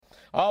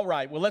All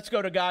right, well, let's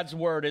go to God's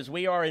Word as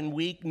we are in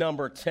week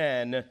number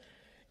 10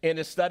 in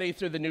a study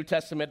through the New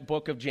Testament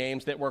book of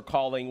James that we're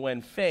calling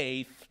When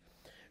Faith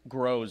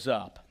Grows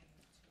Up.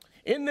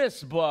 In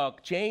this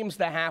book, James,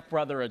 the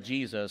half-brother of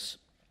Jesus,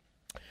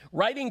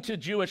 writing to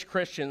Jewish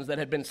Christians that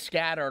had been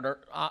scattered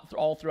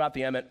all throughout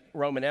the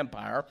Roman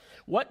Empire,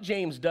 what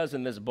James does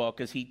in this book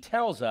is he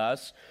tells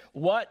us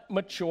what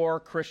mature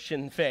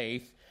Christian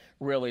faith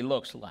really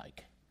looks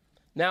like.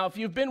 Now, if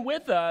you've been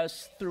with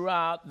us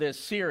throughout this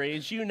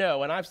series, you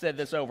know, and I've said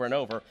this over and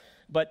over,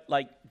 but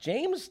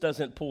James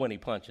doesn't pull any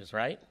punches,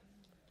 right?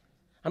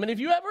 I mean, have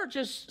you ever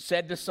just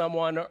said to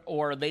someone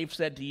or they've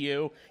said to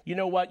you, you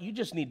know what, you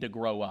just need to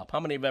grow up?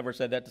 How many have ever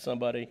said that to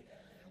somebody?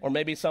 Or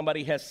maybe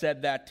somebody has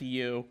said that to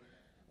you.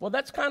 Well,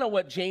 that's kind of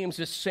what James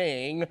is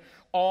saying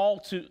all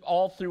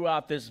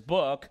throughout this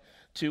book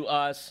to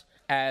us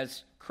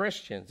as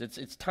Christians.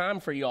 It's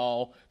time for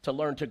y'all to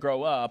learn to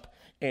grow up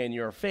in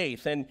your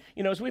faith. And,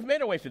 you know, as we've made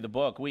our way through the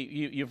book,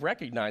 you've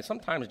recognized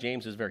sometimes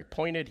James is very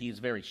pointed. He's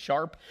very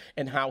sharp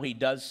in how he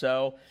does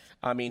so.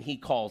 I mean, he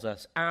calls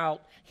us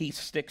out. He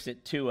sticks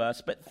it to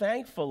us. But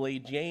thankfully,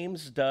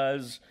 James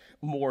does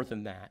more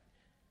than that.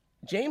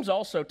 James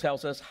also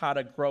tells us how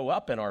to grow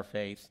up in our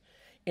faith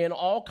in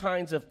all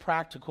kinds of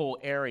practical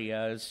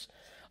areas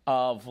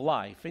of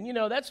life. And, you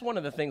know, that's one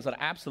of the things that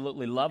I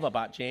absolutely love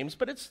about James,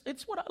 but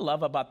it's what I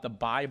love about the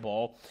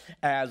Bible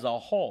as a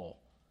whole.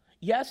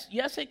 Yes,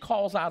 it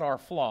calls out our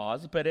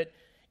flaws, but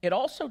it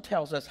also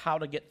tells us how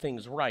to get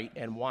things right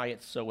and why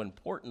it's so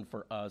important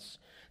for us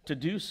to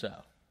do so.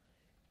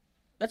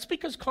 That's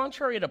because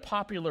contrary to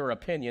popular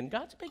opinion,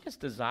 God's biggest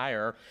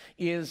desire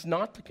is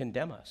not to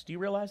condemn us. Do you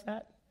realize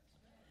that?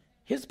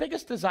 His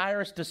biggest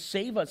desire is to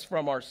save us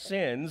from our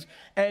sins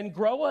and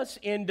grow us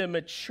into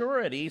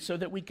maturity so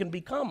that we can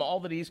become all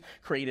that he's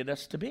created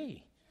us to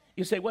be.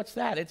 You say, what's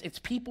that? It's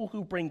people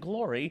who bring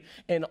glory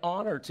and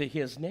honor to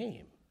his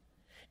name.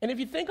 And if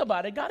you think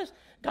about it, God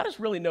is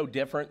really no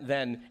different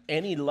than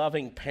any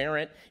loving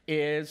parent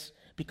is.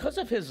 Because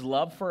of his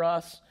love for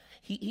us,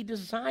 he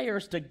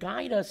desires to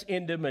guide us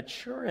into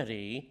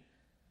maturity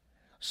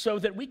so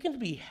that we can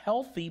be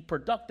healthy,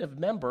 productive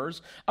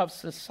members of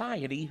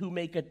society who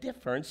make a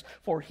difference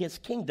for his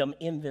kingdom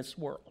in this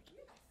world.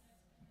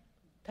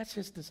 That's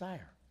his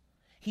desire.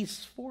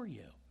 He's for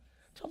you.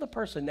 Tell the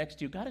person next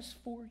to you, God is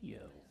for you.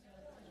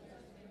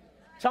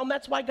 Tell them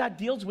that's why God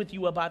deals with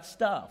you about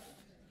stuff.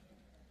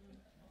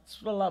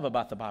 That's what I love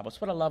about the Bible.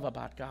 It's what I love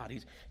about God.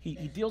 He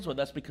deals with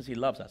us because he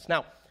loves us.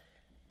 Now,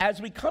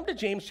 as we come to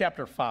James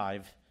chapter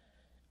 5,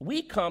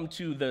 we come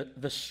to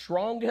the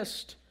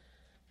strongest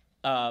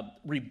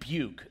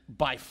rebuke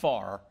by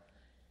far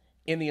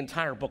in the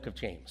entire book of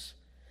James.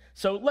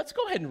 So let's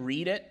go ahead and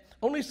read it.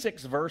 Only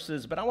 6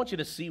 verses, but I want you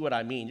to see what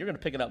I mean. You're going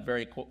to pick it up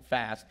very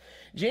fast.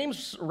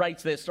 James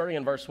writes this, starting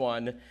in verse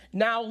 1.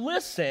 Now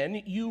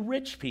listen, you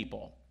rich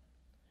people.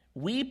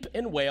 Weep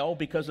and wail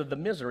because of the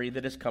misery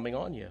that is coming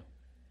on you.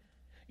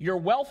 Your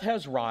wealth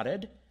has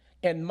rotted,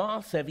 and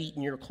moths have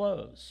eaten your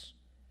clothes.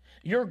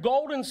 Your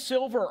gold and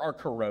silver are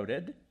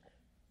corroded.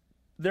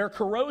 Their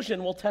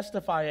corrosion will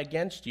testify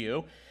against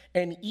you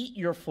and eat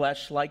your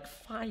flesh like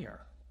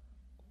fire.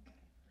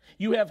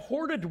 You have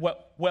hoarded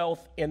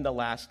wealth in the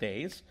last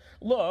days.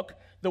 Look,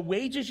 the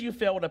wages you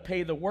fail to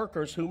pay the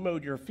workers who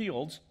mowed your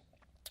fields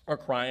are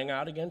crying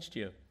out against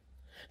you.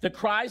 The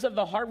cries of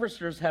the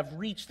harvesters have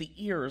reached the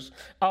ears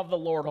of the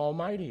Lord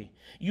Almighty.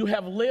 You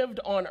have lived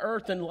on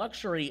earth in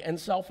luxury and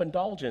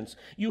self-indulgence.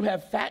 You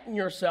have fattened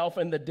yourself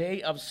in the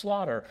day of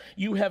slaughter.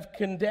 You have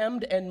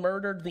condemned and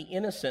murdered the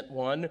innocent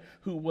one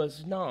who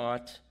was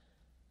not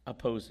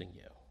opposing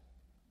you.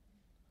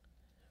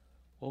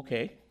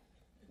 Okay,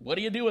 what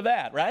do you do with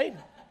that, right?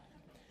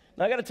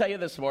 Now, I got to tell you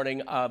this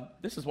morning,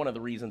 this is one of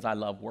the reasons I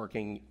love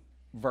working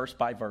verse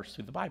by verse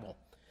through the Bible.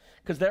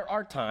 Because there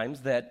are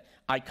times that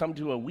I come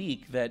to a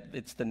week that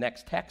it's the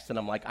next text, and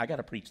I'm like, I got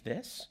to preach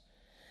this.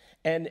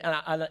 And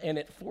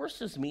it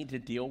forces me to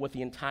deal with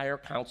the entire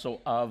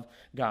counsel of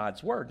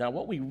God's word. Now,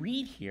 what we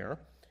read here,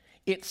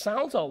 it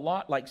sounds a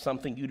lot like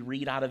something you'd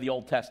read out of the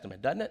Old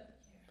Testament, doesn't it?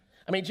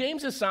 I mean,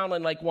 James is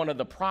sounding like one of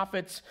the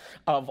prophets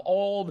of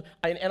old,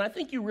 and I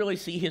think you really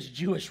see his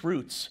Jewish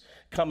roots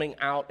coming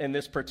out in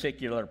this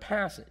particular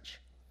passage.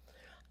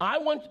 I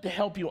want to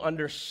help you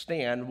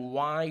understand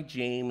why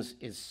James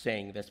is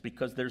saying this,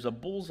 because there's a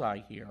bullseye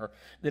here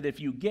that if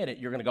you get it,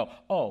 you're going to go,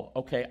 oh,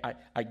 okay,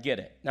 I get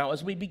it. Now,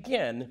 as we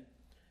begin,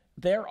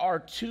 there are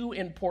 2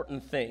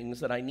 important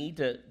things that I need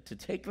to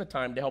take the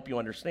time to help you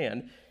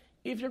understand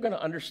if you're going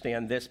to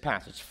understand this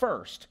passage.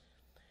 First,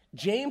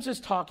 James is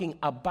talking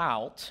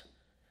about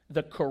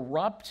the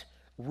corrupt,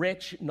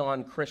 rich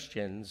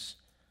non-Christians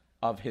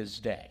of his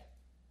day.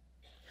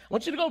 I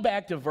want you to go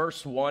back to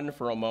verse 1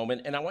 for a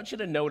moment, and I want you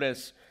to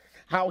notice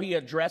how he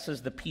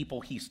addresses the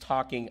people he's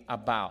talking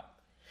about.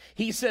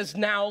 He says,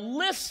 now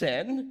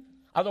listen,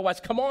 otherwise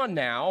come on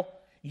now,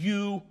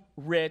 you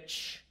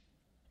rich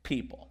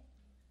people.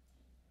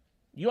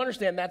 You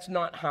understand that's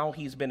not how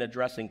he's been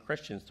addressing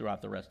Christians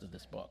throughout the rest of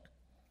this book.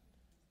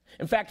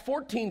 In fact,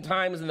 14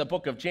 times in the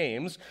book of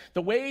James,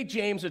 the way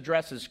James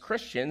addresses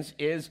Christians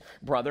is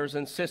brothers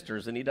and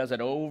sisters, and he does it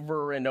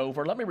over and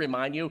over. Let me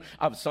remind you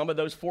of some of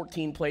those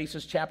 14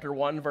 places. Chapter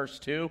 1, verse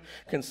 2,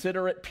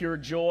 consider it pure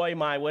joy,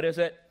 my, what is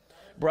it?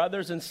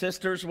 Brothers and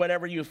sisters,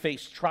 whenever you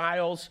face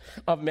trials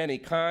of many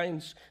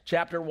kinds.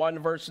 Chapter 1,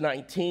 verse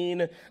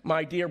 19,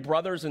 my dear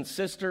brothers and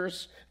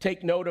sisters,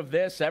 take note of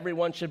this.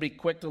 Everyone should be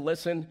quick to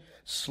listen,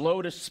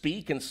 slow to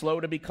speak, and slow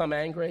to become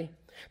angry.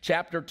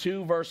 Chapter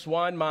 2, verse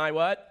 1, my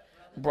what?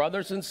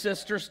 Brothers and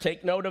sisters,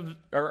 take note of,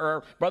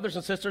 or brothers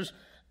and sisters,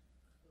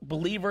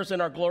 believers in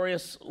our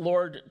glorious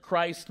Lord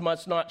Christ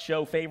must not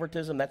show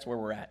favoritism. That's where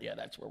we're at. Yeah,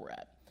 that's where we're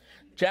at.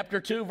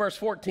 Chapter 2, verse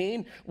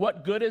 14,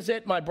 what good is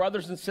it, my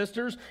brothers and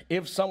sisters,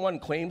 if someone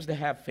claims to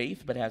have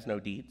faith but has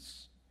no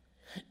deeds?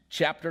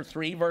 Chapter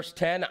 3, verse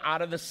 10,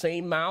 out of the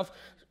same mouth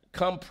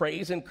come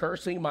praise and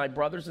cursing, my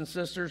brothers and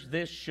sisters,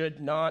 this should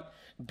not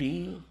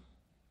be.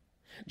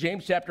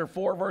 James chapter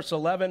 4, verse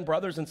 11,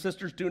 brothers and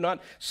sisters, do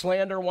not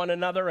slander one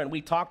another. And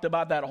we talked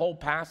about that whole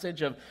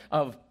passage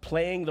of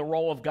playing the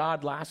role of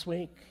God last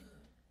week.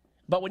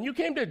 But when you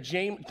come to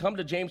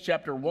James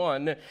chapter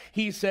 1,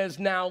 he says,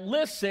 now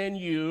listen,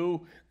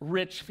 you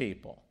rich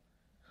people.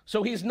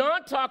 So he's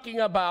not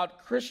talking about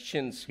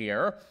Christians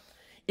here.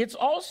 It's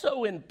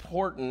also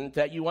important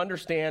that you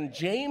understand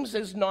James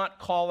is not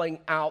calling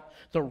out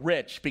the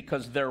rich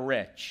because they're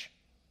rich.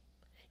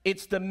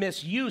 It's the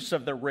misuse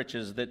of the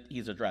riches that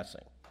he's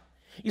addressing.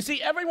 You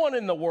see, everyone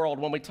in the world,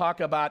 when we talk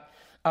about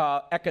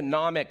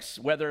economics,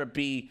 whether it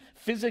be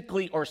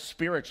physically or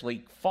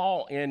spiritually,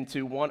 fall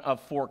into one of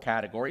four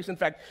categories. In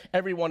fact,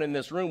 everyone in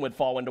this room would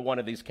fall into one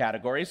of these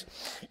categories.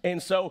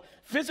 And so,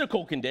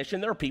 physical condition,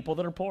 there are people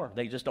that are poor.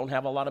 They just don't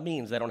have a lot of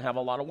means. They don't have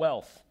a lot of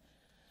wealth.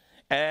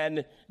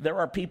 And there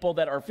are people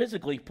that are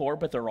physically poor,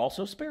 but they're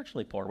also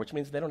spiritually poor, which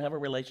means they don't have a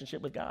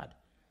relationship with God.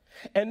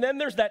 And then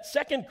there's that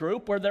second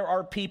group where there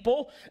are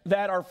people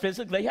that are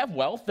physically, they have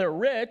wealth, they're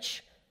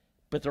rich,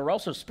 but they're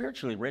also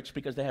spiritually rich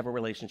because they have a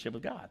relationship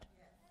with God.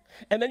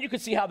 And then you can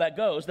see how that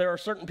goes. There are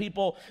certain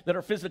people that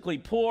are physically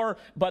poor,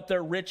 but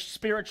they're rich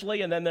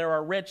spiritually, and then there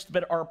are rich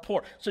but are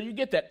poor. So you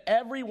get that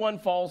everyone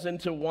falls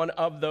into one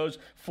of those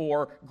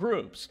four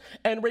groups.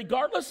 And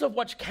regardless of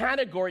which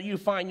category you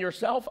find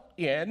yourself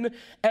in,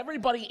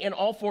 everybody in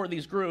all four of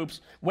these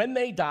groups, when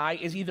they die,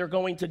 is either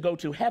going to go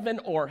to heaven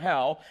or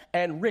hell,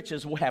 and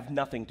riches will have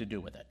nothing to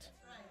do with it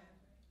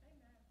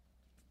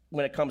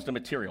when it comes to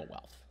material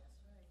wealth.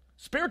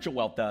 Spiritual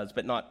wealth does,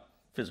 but not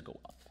physical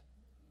wealth.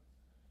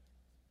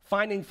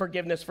 Finding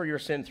forgiveness for your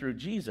sin through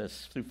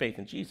Jesus, through faith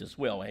in Jesus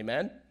will,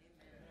 amen?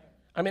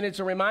 I mean, it's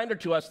a reminder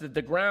to us that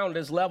the ground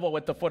is level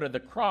at the foot of the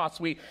cross.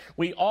 We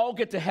all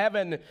get to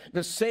heaven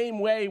the same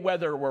way,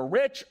 whether we're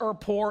rich or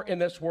poor in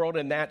this world,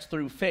 and that's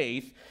through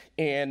faith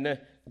in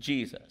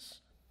Jesus.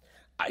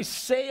 I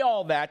say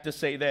all that to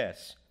say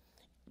this.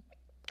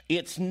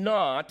 It's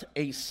not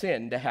a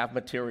sin to have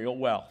material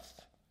wealth.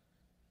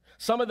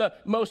 Some of the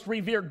most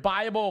revered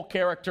Bible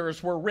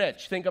characters were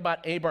rich. Think about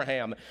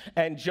Abraham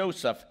and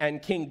Joseph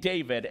and King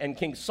David and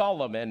King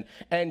Solomon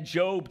and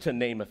Job, to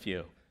name a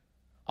few.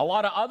 A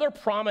lot of other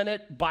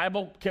prominent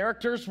Bible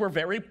characters were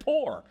very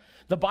poor.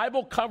 The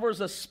Bible covers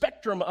a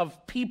spectrum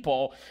of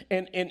people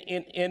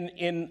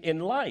in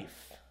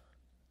life.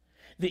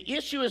 The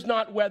issue is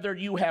not whether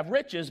you have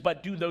riches,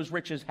 but do those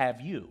riches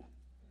have you?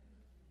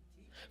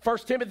 1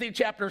 Timothy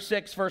chapter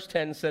 6, verse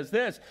 10 says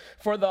this,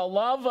 for the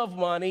love of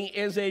money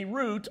is a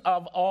root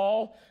of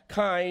all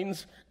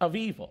kinds of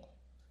evil.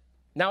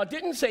 Now, it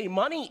didn't say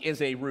money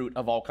is a root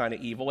of all kind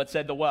of evil. It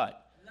said the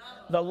what?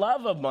 The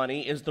love of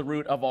money is the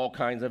root of all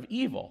kinds of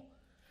evil.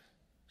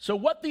 So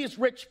what these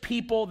rich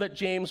people that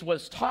James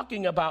was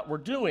talking about were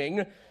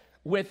doing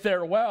with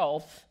their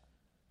wealth,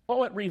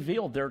 well, it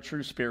revealed their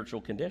true spiritual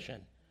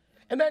condition.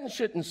 And that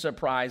shouldn't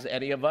surprise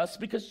any of us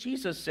because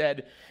Jesus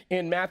said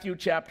in Matthew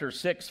chapter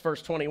 6,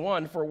 verse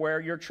 21, for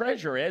where your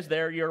treasure is,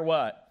 there your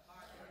what?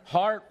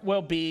 Heart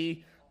will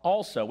be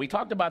also. We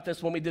talked about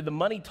this when we did the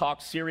Money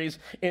Talk series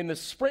in the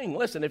spring.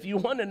 Listen, if you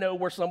want to know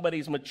where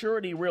somebody's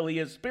maturity really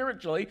is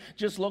spiritually,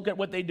 just look at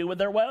what they do with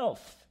their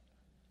wealth.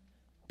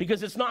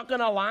 Because it's not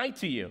going to lie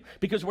to you.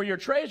 Because where your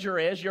treasure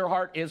is, your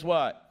heart is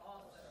what?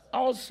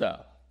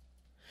 Also.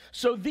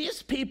 So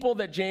these people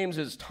that James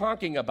is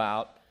talking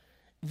about,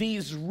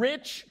 these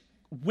rich,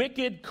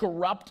 wicked,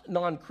 corrupt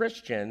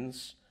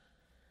non-Christians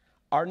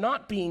are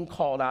not being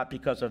called out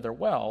because of their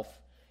wealth.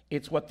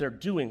 It's what they're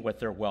doing with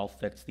their wealth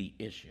that's the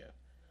issue.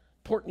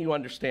 Important you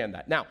understand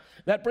that. Now,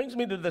 that brings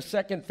me to the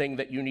second thing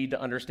that you need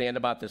to understand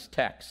about this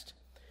text.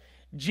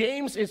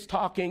 James is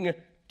talking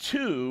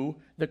to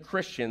the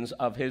Christians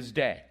of his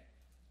day.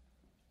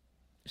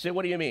 You say,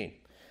 what do you mean?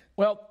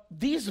 Well,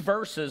 these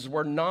verses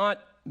were not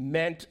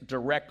meant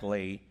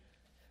directly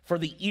for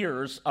the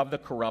ears of the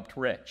corrupt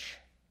rich.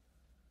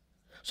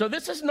 So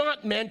this is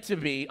not meant to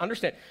be,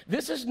 understand,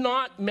 this is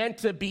not meant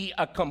to be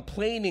a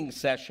complaining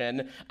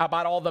session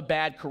about all the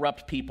bad,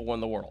 corrupt people in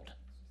the world.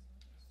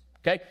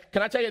 Okay?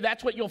 Can I tell you,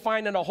 that's what you'll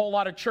find in a whole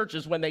lot of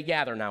churches when they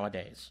gather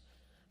nowadays.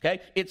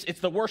 Okay? It's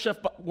the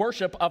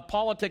worship of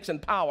politics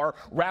and power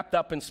wrapped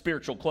up in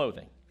spiritual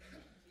clothing.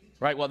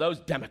 Right? Well, those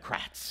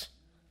Democrats,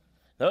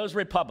 those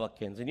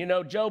Republicans, and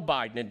Joe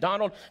Biden and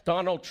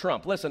Donald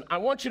Trump. Listen, I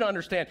want you to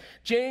understand,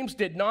 James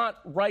did not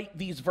write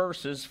these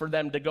verses for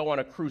them to go on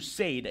a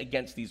crusade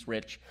against these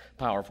rich,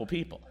 powerful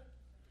people.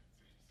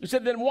 You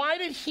said, then why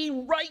did he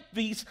write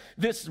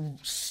this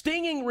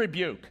stinging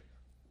rebuke?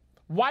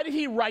 Why did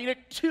he write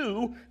it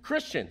to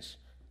Christians?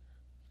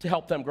 To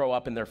help them grow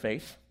up in their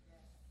faith.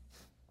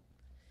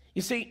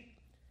 You see,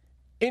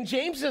 in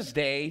James's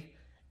day,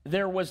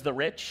 there was the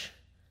rich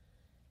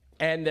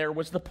and there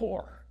was the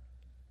poor.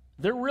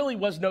 There really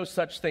was no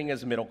such thing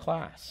as middle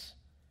class.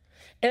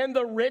 And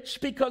the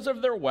rich, because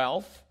of their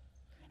wealth,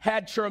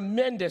 had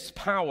tremendous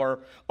power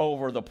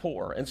over the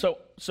poor. And so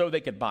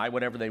they could buy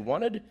whatever they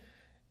wanted.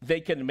 They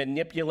could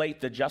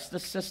manipulate the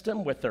justice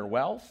system with their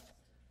wealth.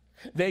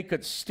 They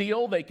could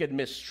steal, they could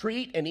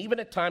mistreat, and even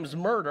at times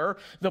murder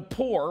the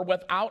poor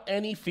without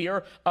any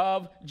fear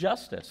of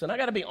justice. And I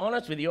got to be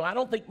honest with you, I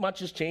don't think much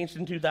has changed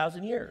in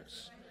 2,000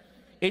 years.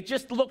 It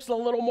just looks a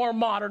little more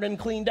modern and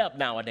cleaned up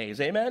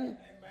nowadays. Amen?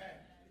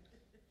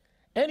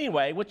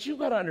 Anyway, what you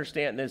got to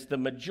understand is the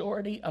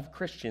majority of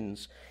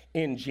Christians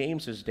in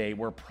James's day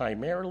were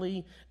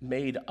primarily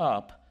made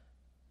up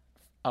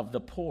of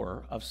the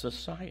poor of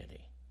society.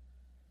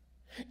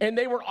 And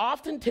they were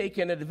often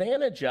taken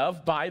advantage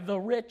of by the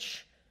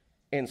rich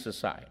in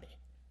society.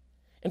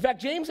 In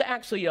fact, James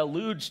actually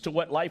alludes to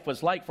what life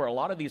was like for a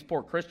lot of these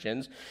poor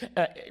Christians.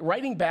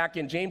 Writing back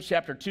in James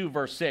chapter 2,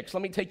 verse 6,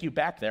 let me take you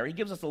back there. He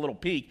gives us a little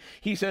peek.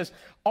 He says,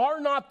 "Are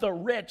not the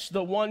rich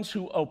the ones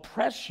who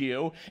oppress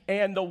you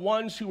and the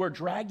ones who are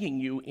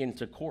dragging you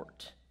into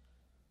court?"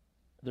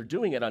 They're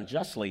doing it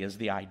unjustly is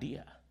the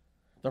idea.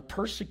 They're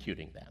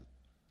persecuting them.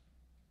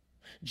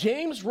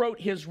 James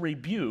wrote his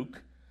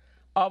rebuke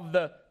of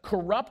the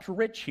corrupt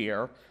rich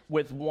here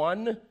with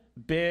one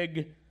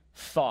big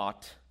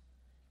thought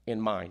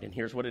in mind. And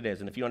here's what it is.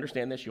 And if you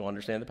understand this, you'll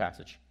understand the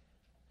passage.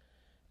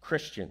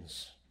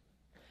 Christians,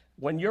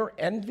 when you're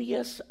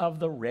envious of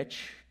the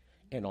rich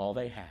and all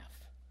they have,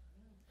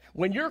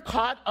 when you're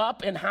caught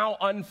up in how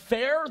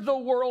unfair the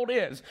world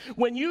is,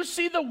 when you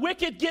see the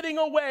wicked getting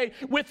away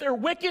with their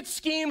wicked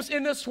schemes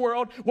in this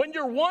world, when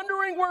you're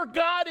wondering where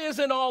God is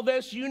in all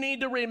this, you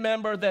need to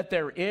remember that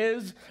there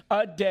is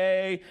a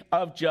day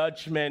of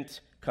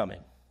judgment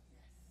coming.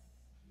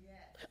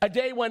 A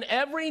day when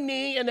every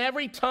knee and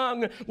every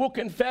tongue will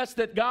confess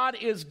that God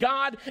is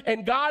God,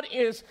 and God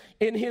is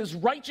in his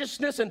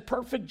righteousness and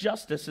perfect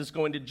justice is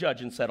going to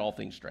judge and set all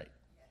things straight.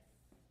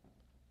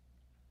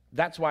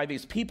 That's why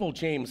these people,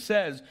 James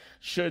says,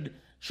 should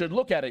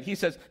look at it. He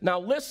says, now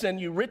listen,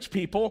 you rich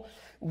people,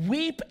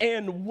 weep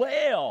and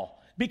wail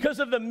because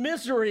of the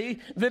misery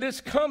that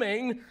is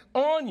coming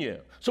on you.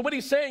 So what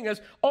he's saying is,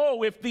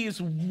 if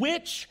these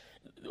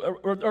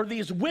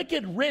these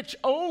wicked rich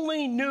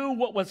only knew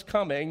what was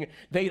coming,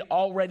 they'd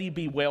already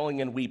be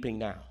wailing and weeping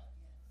now.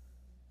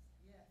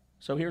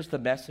 So here's the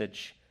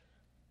message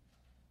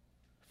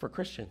for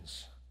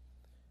Christians.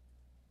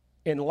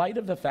 In light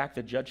of the fact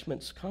that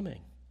judgment's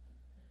coming,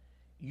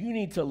 you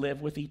need to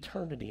live with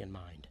eternity in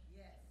mind.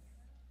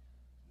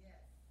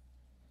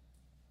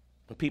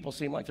 When people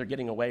seem like they're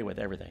getting away with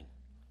everything,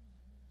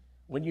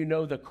 when you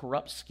know the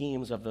corrupt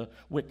schemes of the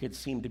wicked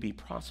seem to be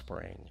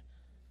prospering,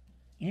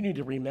 you need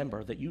to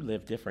remember that you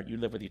live different. You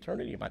live with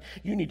eternity in mind.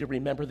 You need to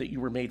remember that you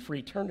were made for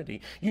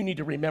eternity. You need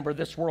to remember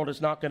this world is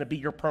not going to be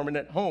your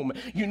permanent home.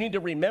 You need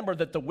to remember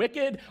that the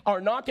wicked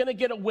are not going to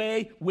get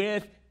away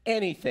with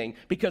anything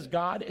because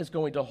God is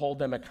going to hold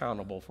them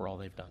accountable for all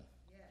they've done.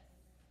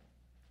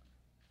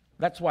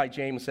 That's why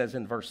James says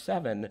in verse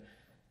 7,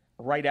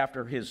 right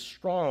after his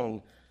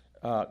strong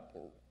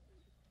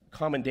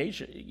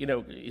commendation,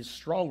 his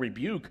strong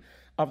rebuke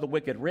of the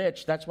wicked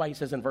rich, that's why he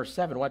says in verse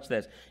 7, watch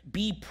this,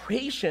 be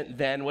patient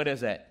then, what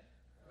is it?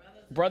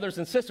 Brothers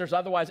and sisters,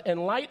 otherwise,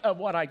 in light of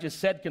what I just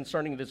said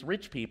concerning this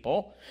rich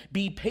people,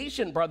 be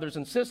patient, brothers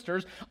and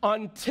sisters,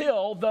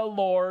 until the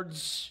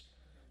Lord's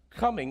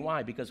coming.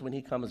 Why? Because when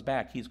he comes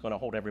back, he's going to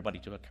hold everybody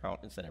to account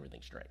and set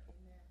everything straight.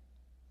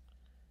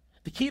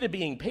 The key to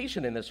being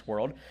patient in this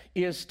world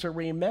is to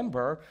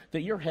remember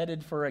that you're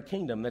headed for a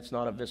kingdom that's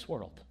not of this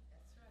world.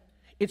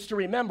 It's to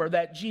remember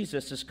that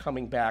Jesus is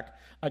coming back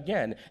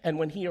again. And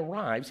when he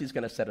arrives, he's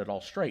going to set it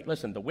all straight.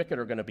 Listen, the wicked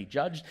are going to be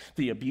judged.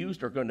 The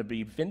abused are going to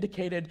be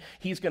vindicated.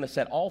 He's going to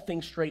set all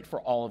things straight for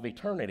all of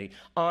eternity.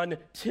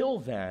 Until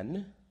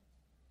then,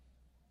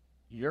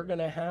 you're going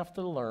to have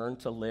to learn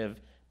to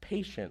live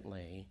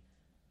patiently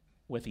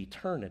with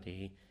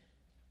eternity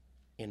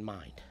in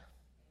mind.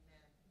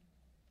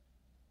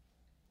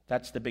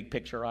 That's the big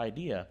picture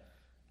idea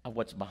of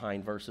what's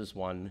behind verses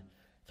 1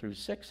 through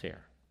 6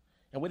 here.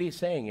 And what he's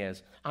saying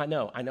is, I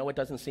know it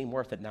doesn't seem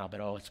worth it now, but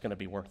it's going to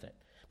be worth it.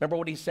 Remember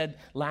what he said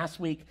last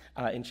week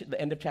in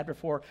the end of chapter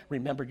 4?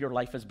 Remember, your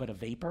life is but a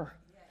vapor.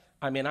 Yes.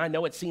 I mean, I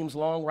know it seems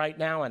long right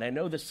now, and I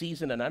know the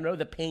season, and I know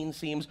the pain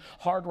seems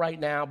hard right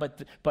now,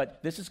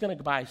 but this is going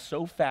to go by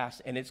so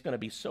fast, and it's going to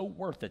be so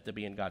worth it to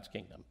be in God's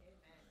kingdom.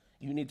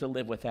 Amen. You need to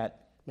live with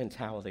that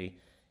mentality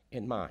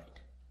in mind.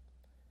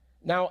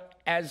 Now,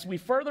 as we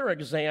further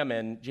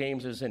examine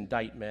James's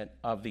indictment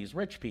of these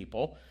rich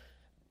people,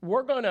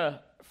 we're going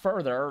to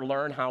further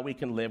learn how we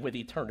can live with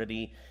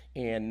eternity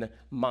in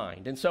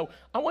mind. And so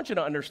I want you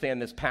to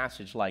understand this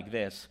passage like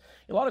this.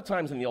 A lot of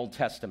times in the Old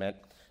Testament,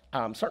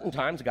 certain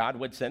times God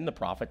would send the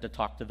prophet to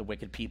talk to the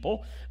wicked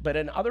people, but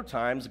in other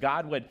times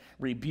God would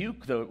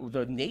rebuke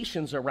the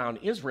nations around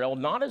Israel,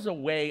 not as a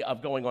way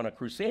of going on a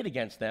crusade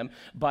against them,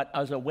 but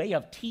as a way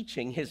of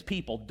teaching his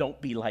people, don't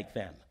be like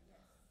them.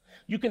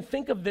 You can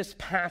think of this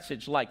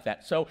passage like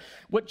that. So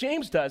what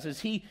James does is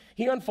he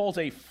unfolds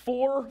a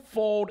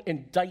fourfold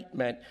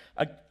indictment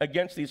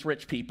against these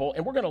rich people,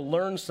 and we're going to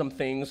learn some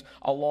things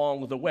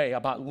along the way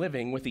about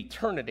living with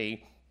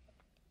eternity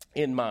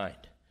in mind.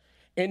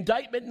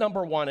 Indictment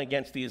number one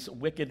against these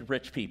wicked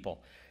rich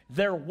people: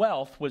 their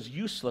wealth was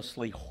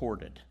uselessly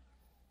hoarded.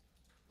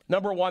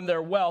 Number one,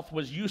 their wealth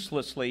was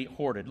uselessly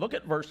hoarded. Look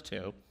at verse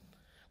 2.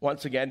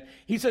 Once again,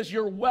 he says,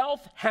 your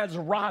wealth has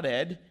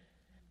rotted,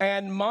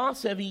 and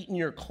moths have eaten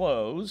your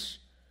clothes.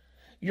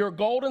 Your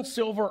gold and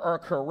silver are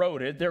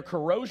corroded. Their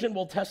corrosion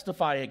will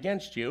testify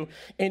against you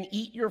and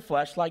eat your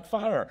flesh like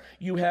fire.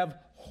 You have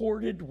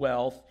hoarded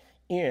wealth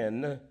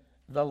in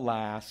the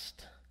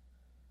last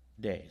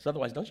days.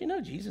 Otherwise, don't you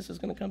know Jesus is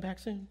going to come back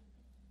soon?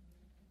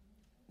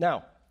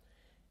 Now,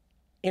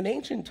 in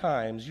ancient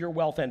times, your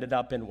wealth ended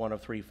up in one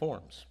of three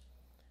forms.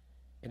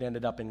 It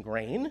ended up in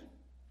grain,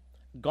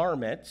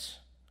 garments,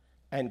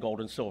 and gold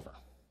and silver.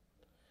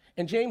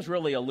 And James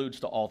really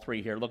alludes to all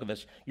three here. Look at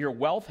this. Your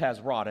wealth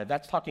has rotted.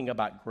 That's talking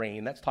about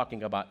grain. That's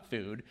talking about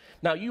food.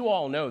 Now, you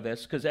all know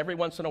this because every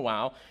once in a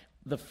while,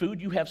 the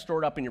food you have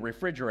stored up in your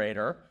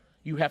refrigerator,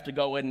 you have to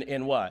go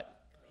in what?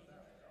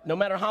 No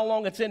matter how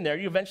long it's in there,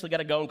 you eventually got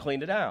to go and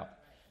clean it out.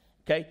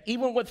 Okay?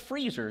 Even with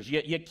freezers,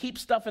 you keep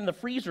stuff in the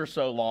freezer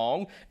so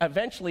long,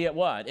 eventually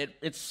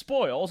it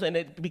spoils and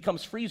it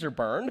becomes freezer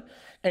burned,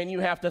 and you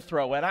have to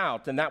throw it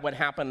out. And that would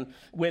happen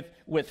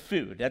with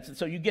food.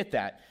 So you get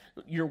that.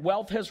 Your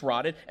wealth has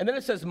rotted. And then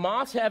it says,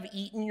 moths have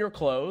eaten your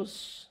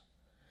clothes.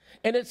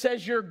 And it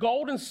says your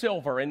gold and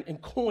silver,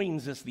 and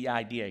coins is the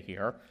idea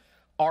here,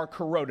 are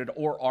corroded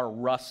or are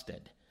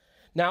rusted.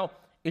 Now,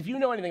 if you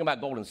know anything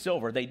about gold and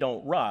silver, they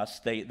don't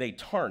rust, they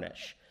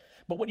tarnish.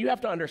 But what you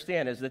have to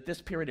understand is that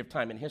this period of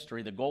time in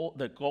history, the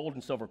gold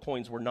and silver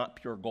coins were not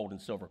pure gold and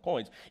silver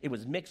coins. It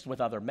was mixed with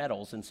other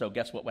metals, and so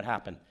guess what would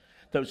happen?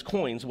 Those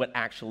coins would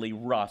actually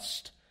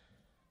rust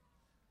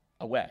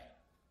away.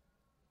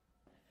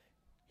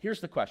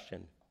 Here's the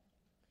question.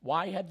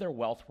 Why had their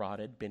wealth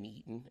rotted, been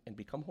eaten, and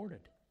become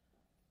hoarded?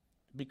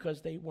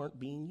 Because they weren't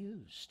being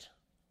used.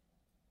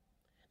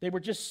 They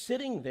were just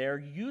sitting there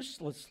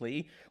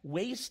uselessly,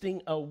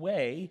 wasting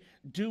away,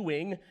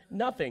 doing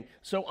nothing.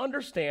 So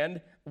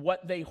understand,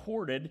 what they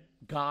hoarded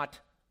got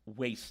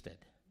wasted.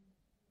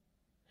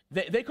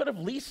 They could have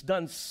at least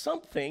done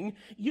something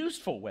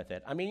useful with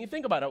it. I mean, you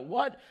think about it.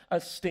 What a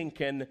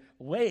stinking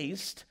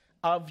waste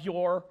of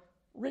your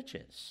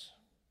riches.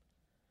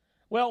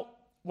 Well,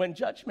 when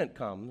judgment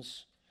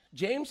comes,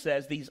 James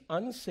says these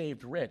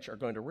unsaved rich are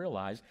going to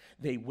realize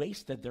they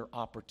wasted their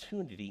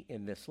opportunity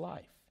in this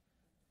life.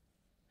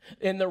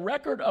 And the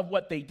record of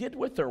what they did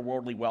with their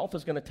worldly wealth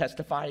is going to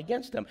testify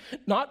against them.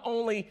 Not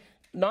only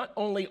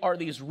are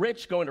these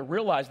rich going to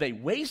realize they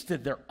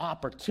wasted their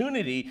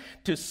opportunity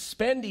to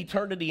spend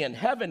eternity in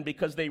heaven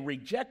because they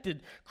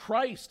rejected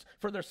Christ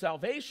for their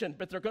salvation,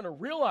 but they're going to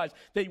realize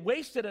they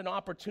wasted an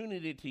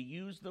opportunity to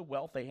use the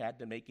wealth they had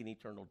to make an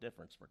eternal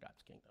difference for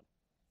God's kingdom.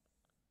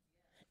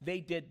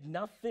 They did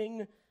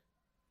nothing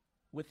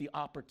with the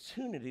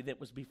opportunity that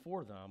was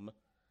before them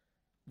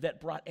that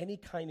brought any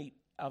kind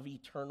of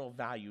eternal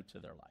value to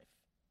their life.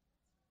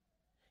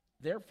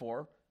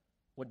 Therefore,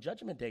 when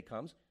Judgment Day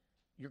comes,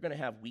 you're going to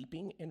have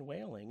weeping and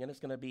wailing, and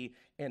it's going to be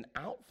an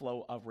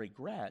outflow of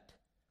regret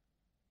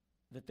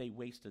that they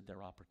wasted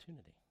their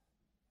opportunity.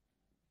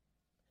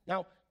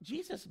 Now,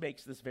 Jesus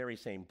makes this very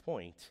same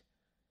point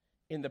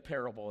in the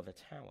parable of the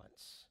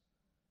talents.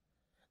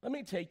 Let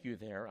me take you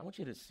there. I want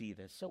you to see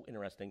this. So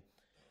interesting.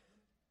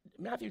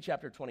 Matthew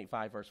chapter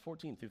 25, verse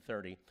 14 through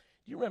 30. Do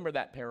you remember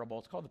that parable?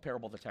 It's called the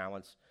parable of the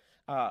talents.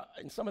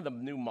 In some of the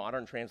new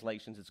modern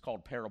translations, it's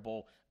called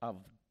parable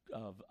of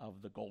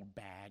the gold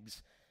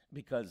bags,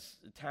 because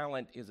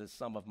talent is a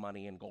sum of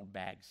money, and gold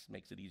bags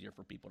makes it easier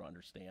for people to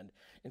understand.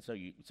 And so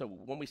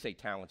when we say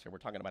talents here, we're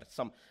talking about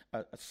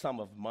a sum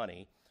of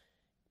money.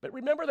 But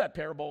remember that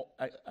parable,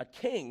 a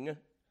king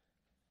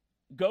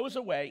goes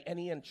away and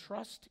he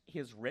entrusts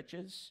his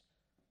riches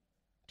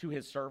to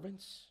his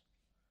servants.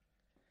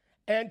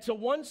 And to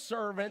one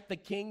servant, the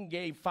king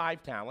gave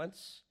 5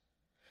 talents.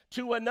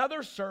 To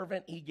another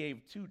servant, he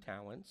gave 2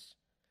 talents.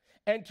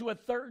 And to a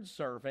third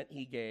servant,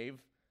 he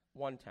gave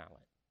 1 talent.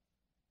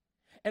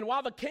 And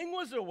while the king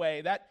was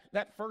away,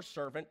 that first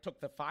servant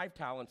took the 5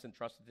 talents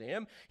entrusted to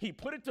him. He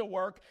put it to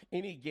work,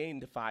 and he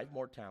gained 5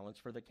 more talents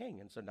for the king.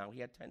 And so now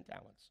he had 10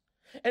 talents.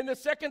 And the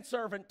second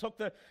servant took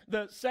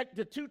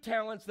the 2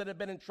 talents that had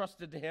been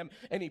entrusted to him,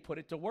 and he put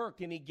it to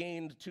work, and he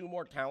gained 2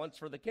 more talents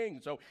for the king.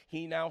 So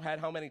he now had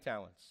how many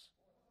talents?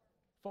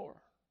 4.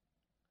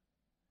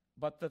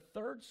 But the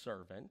third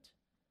servant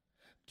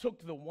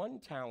took the 1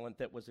 talent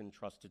that was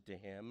entrusted to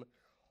him,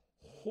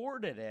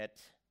 hoarded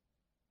it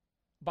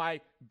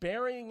by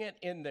burying it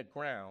in the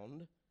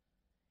ground.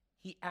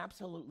 He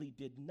absolutely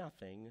did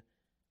nothing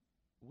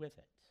with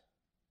it.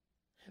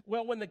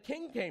 Well, when the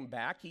king came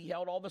back, he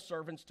held all the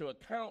servants to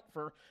account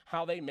for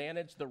how they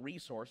managed the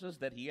resources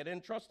that he had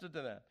entrusted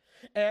to them.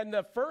 And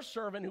the first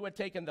servant who had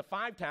taken the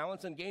 5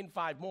 talents and gained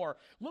 5 more,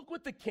 look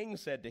what the king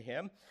said to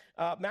him.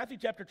 Matthew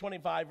chapter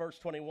 25, verse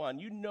 21.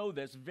 You know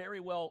this very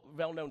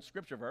well-known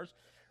scripture verse.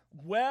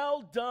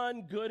 Well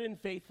done, good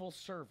and faithful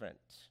servant.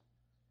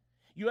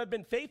 You have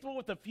been faithful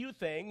with a few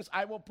things.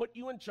 I will put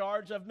you in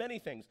charge of many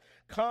things.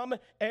 Come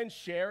and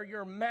share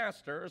your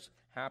master's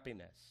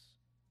happiness.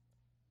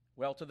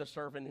 Well, to the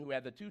servant who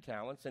had the 2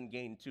 talents and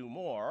gained 2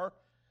 more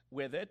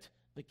with it,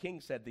 the king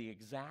said the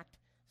exact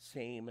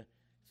same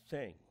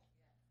thing.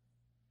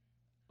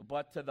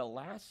 But to the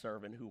last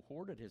servant who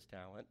hoarded his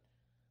talent,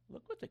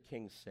 look what the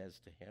king says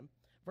to him.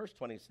 Verse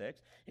 26,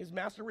 his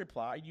master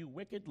replied, you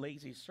wicked,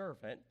 lazy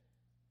servant,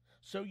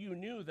 so you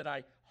knew that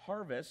I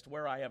harvest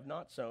where I have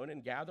not sown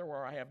and gather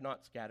where I have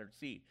not scattered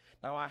seed.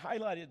 Now, I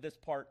highlighted this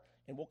part,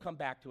 and we'll come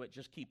back to it.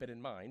 Just keep it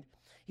in mind.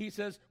 He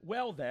says,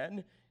 well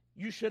then,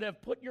 you should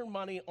have put your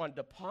money on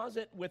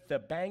deposit with the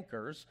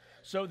bankers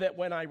so that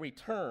when I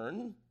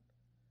return,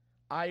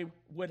 I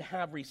would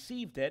have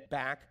received it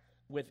back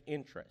with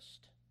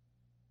interest.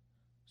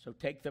 So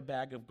take the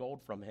bag of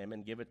gold from him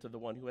and give it to the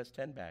one who has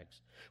 10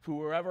 bags.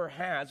 For whoever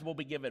has will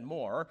be given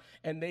more,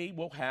 and they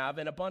will have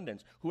an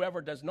abundance. Whoever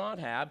does not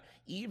have,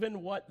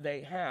 even what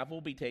they have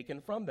will be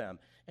taken from them.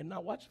 And now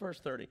watch verse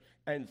 30.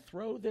 And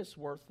throw this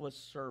worthless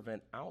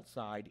servant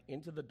outside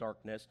into the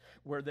darkness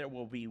where there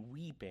will be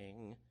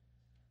weeping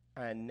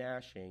and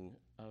gnashing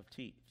of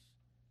teeth.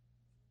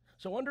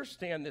 So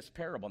understand this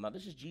parable. Now,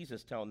 this is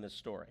Jesus telling this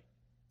story.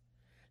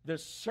 The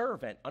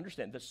servant,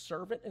 understand, the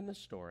servant in the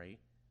story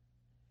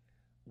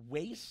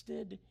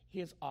wasted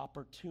his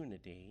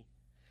opportunity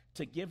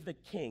to give the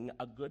king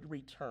a good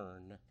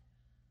return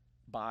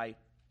by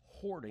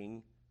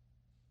hoarding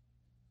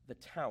the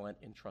talent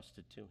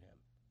entrusted to him.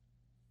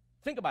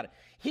 Think about it.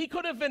 He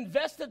could have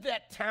invested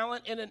that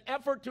talent in an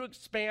effort to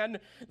expand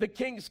the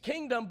king's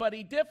kingdom, but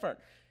he didn't.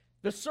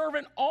 The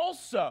servant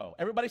also,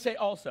 everybody say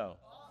also.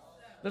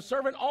 The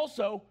servant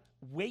also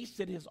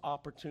wasted his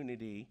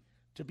opportunity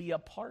to be a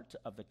part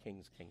of the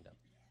king's kingdom.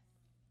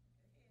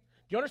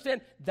 Do you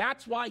understand?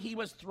 That's why he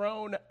was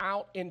thrown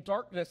out in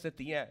darkness at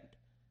the end.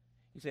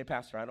 You say,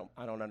 Pastor,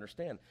 I don't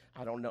understand.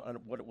 I don't know.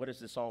 What does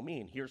this all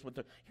mean? Here's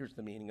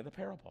the meaning of the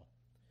parable.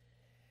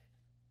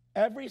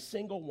 Every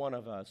single one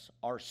of us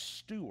are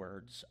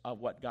stewards of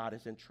what God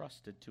has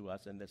entrusted to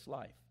us in this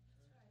life.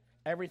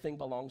 Everything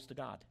belongs to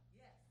God.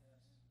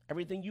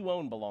 Everything you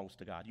own belongs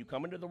to God. You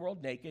come into the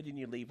world naked and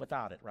you leave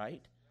without it,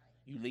 right?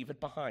 You leave it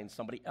behind.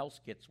 Somebody else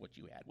gets what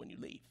you had when you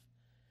leave.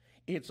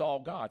 It's all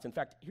God's. In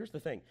fact, here's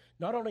the thing.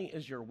 Not only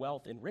is your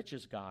wealth and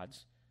riches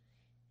God's,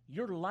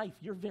 your life,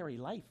 your very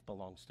life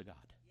belongs to God.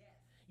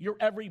 Your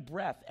every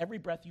breath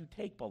you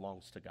take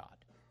belongs to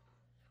God.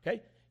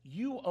 Okay?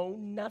 You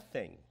own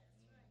nothing.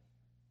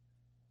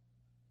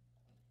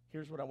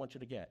 Here's what I want you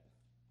to get.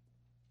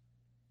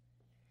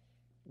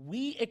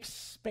 We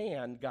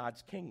expand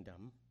God's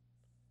kingdom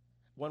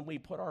when we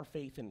put our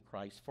faith in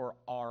Christ for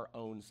our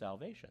own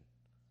salvation.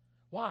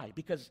 Why?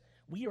 Because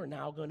we are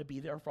now going to be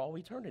there for all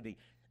eternity.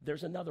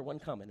 There's another one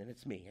coming, and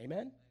it's me. Amen?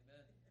 Amen.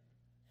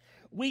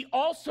 We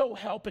also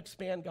help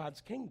expand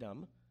God's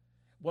kingdom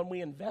when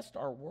we invest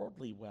our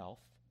worldly wealth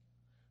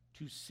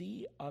to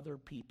see other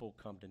people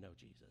come to know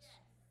Jesus.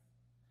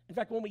 In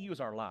fact, when we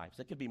use our lives,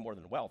 it could be more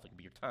than wealth. It could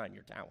be your time,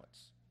 your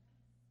talents.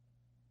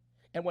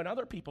 And when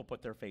other people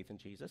put their faith in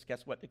Jesus,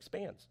 guess what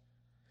expands?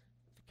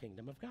 The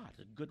kingdom of God. It's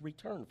a good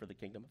return for the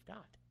kingdom of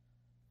God.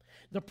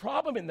 The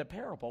problem in the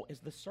parable is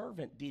the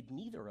servant did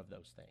neither of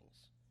those things.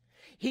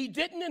 He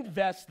didn't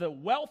invest the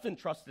wealth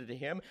entrusted to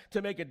him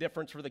to make a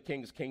difference for the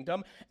king's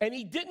kingdom, and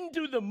he didn't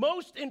do the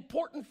most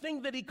important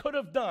thing that he could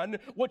have done,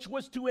 which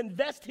was to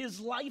invest his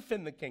life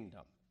in the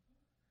kingdom.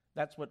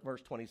 That's what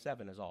verse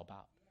 27 is all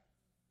about.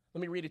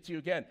 Let me read it to you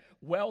again.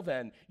 Well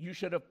then, you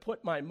should have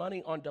put my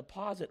money on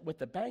deposit with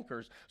the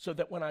bankers so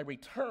that when I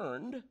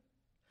returned,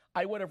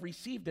 I would have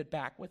received it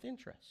back with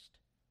interest.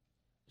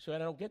 So I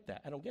don't get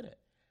that. I don't get it.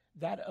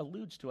 That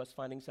alludes to us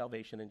finding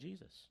salvation in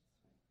Jesus.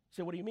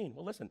 So what do you mean?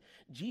 Well, listen,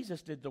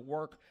 Jesus did the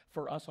work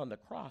for us on the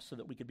cross so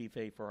that we could be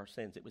saved for our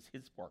sins. It was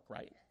his work,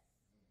 right?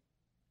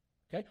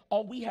 Okay?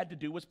 All we had to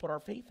do was put our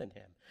faith in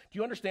him. Do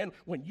you understand?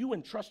 When you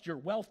entrust your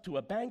wealth to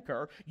a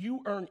banker,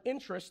 you earn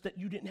interest that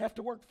you didn't have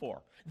to work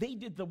for. They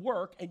did the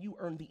work and you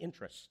earned the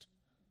interest.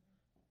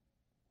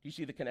 Do you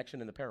see the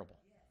connection in the parable?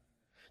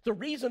 The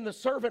reason the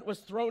servant was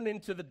thrown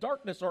into the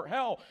darkness or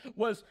hell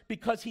was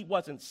because he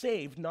wasn't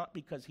saved, not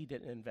because he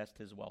didn't invest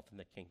his wealth in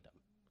the kingdom.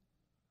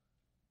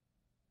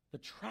 The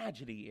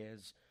tragedy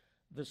is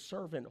the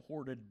servant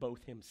hoarded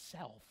both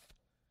himself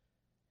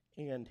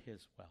and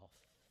his wealth.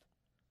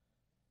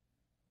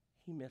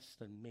 He missed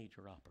a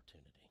major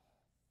opportunity.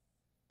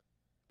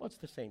 Well, it's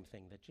the same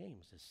thing that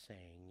James is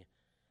saying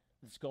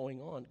that's going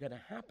on going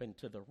to happen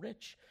to the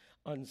rich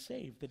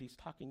unsaved that he's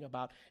talking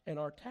about in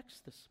our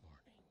text this morning.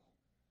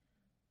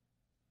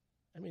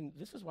 I mean,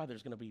 this is why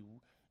there's going to be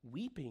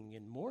weeping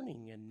and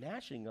mourning and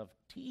gnashing of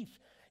teeth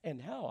in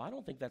hell. I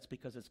don't think that's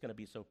because it's going to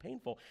be so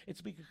painful.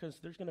 It's because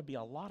there's going to be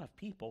a lot of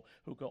people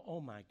who go,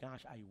 oh my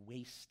gosh, I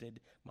wasted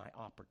my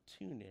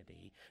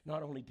opportunity,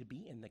 not only to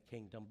be in the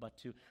kingdom, but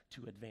to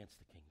advance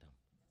the kingdom.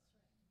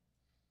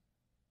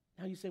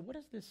 Now you say, what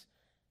does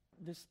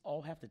this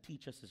all have to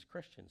teach us as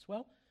Christians?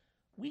 Well,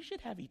 we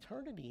should have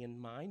eternity in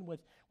mind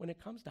when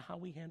it comes to how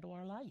we handle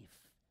our life.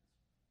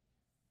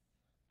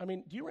 I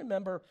mean, do you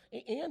remember,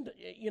 and,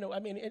 I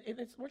mean,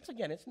 it's once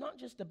again, it's not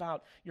just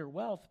about your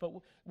wealth, but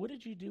what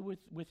did you do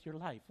with your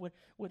life?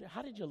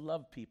 How did you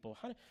love people?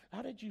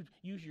 How did you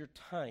use your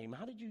time?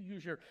 How did you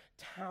use your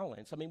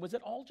talents? I mean, was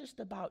it all just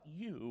about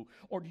you,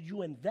 or did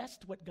you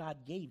invest what God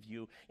gave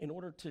you in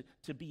order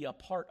to be a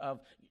part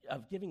of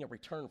giving a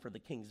return for the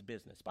king's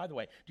business? By the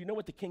way, do you know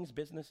what the king's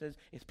business is?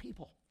 It's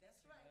people. That's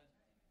right.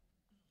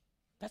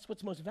 That's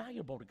what's most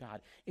valuable to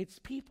God. It's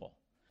people.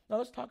 Now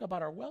let's talk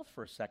about our wealth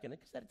for a second,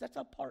 because that's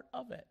a part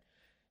of it.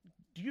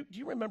 Do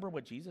you remember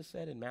what Jesus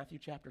said in Matthew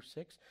chapter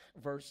 6,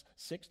 verse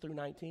 6 through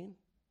 19?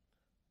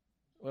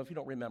 Well, if you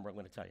don't remember, I'm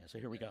going to tell you. So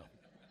here we go.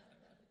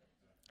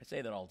 I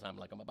say that all the time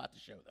like I'm about to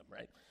show them,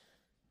 right?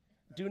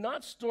 Do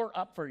not store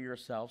up for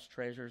yourselves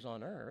treasures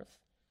on earth,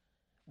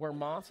 where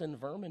moths and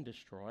vermin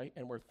destroy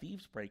and where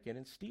thieves break in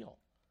and steal.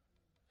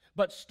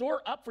 But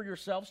store up for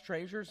yourselves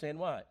treasures in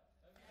what?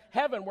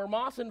 Heaven, where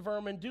moths and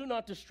vermin do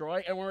not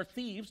destroy, and where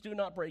thieves do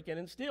not break in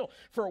and steal.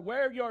 For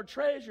where your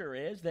treasure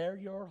is, there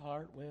your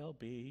heart will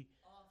be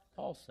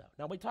also.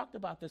 Now, we talked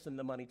about this in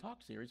the Money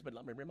Talk series, but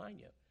let me remind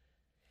you.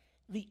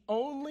 The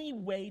only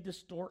way to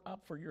store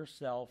up for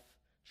yourself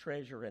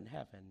treasure in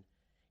heaven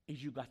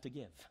is you got to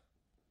give.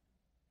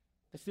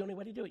 That's the only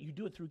way to do it. You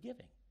do it through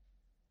giving.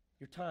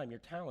 Your time, your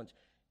talents.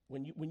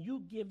 When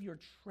you give your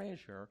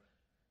treasure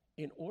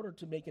in order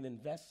to make an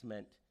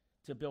investment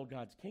to build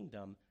God's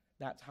kingdom,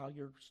 that's how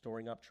you're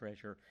storing up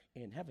treasure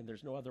in heaven.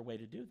 There's no other way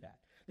to do that.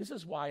 This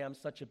is why I'm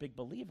such a big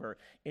believer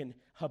in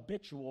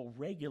habitual,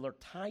 regular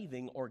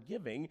tithing or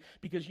giving,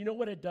 because you know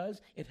what it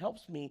does? It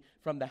helps me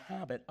from the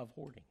habit of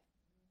hoarding.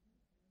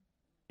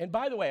 And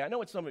by the way, I know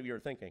what some of you are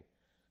thinking.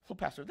 Well,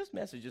 Pastor, this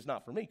message is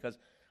not for me because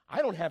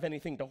I don't have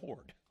anything to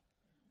hoard.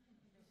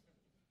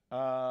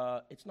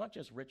 It's not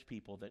just rich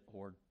people that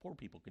hoard. Poor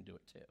people can do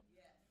it too.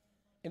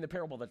 In the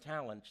parable of the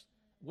talents,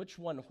 which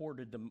one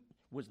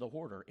was the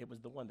hoarder? It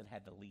was the one that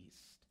had the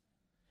least.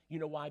 You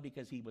know why?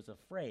 Because he was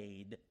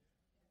afraid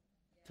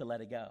to let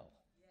it go.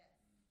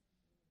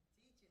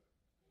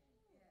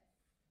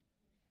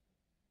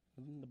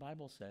 Teach it. And the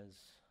Bible says,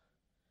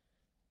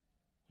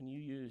 when you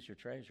use your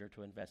treasure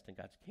to invest in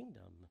God's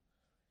kingdom,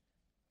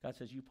 God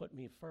says, you put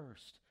me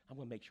first. I'm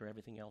going to make sure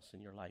everything else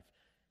in your life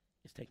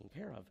is taken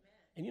care of. Amen.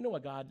 And you know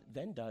what God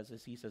then does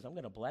is he says, I'm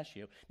going to bless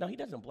you. Now, he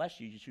doesn't bless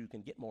you so you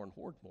can get more and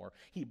hoard more.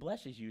 He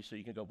blesses you so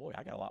you can go, boy,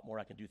 I got a lot more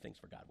I can do things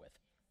for God with.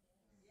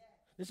 Yeah.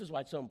 This is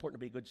why it's so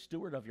important to be a good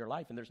steward of your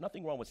life. And there's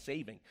nothing wrong with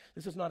saving.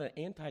 This is not an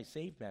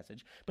anti-save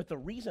message. But the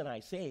reason I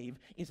save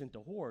isn't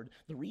to hoard.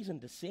 The reason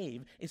to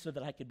save is so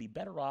that I could be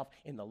better off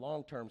in the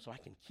long term so I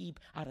can keep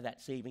out of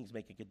that savings,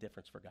 make a good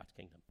difference for God's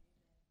kingdom.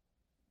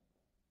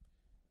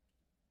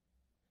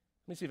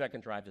 Let me see if I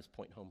can drive this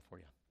point home for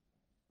you.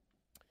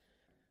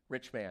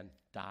 Rich man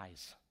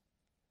dies,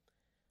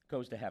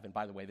 goes to heaven.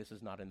 By the way, this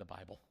is not in the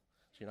Bible,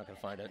 so you're not going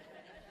to find it.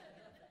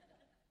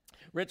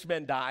 Rich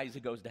man dies, he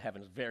goes to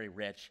heaven, he's very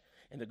rich.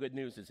 And the good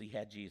news is he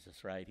had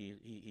Jesus, right?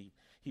 He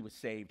was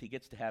saved. He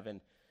gets to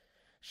heaven,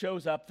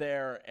 shows up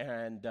there,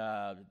 and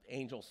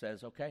angel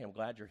says, okay, I'm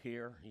glad you're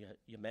here.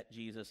 You met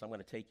Jesus. I'm going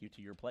to take you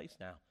to your place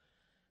now.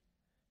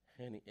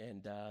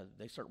 And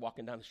they start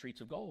walking down the streets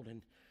of gold,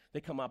 and they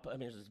come up. I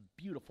mean, there's this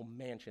beautiful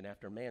mansion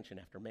after mansion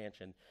after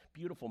mansion,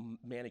 beautiful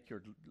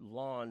manicured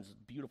lawns,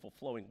 beautiful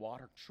flowing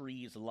water,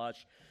 trees,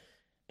 lush.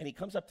 And he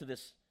comes up to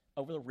this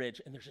over the ridge,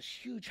 and there's this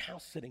huge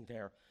house sitting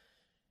there.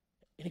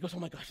 And he goes, oh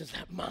my gosh, is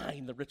that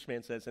mine? The rich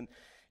man says, and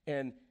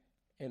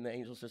the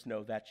angel says,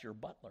 no, that's your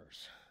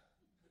butler's.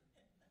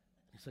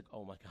 He's like,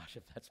 oh my gosh,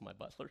 if that's my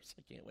butler's,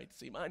 I can't wait to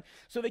see mine.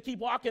 So they keep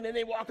walking, and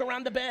they walk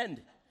around the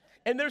bend.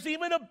 And there's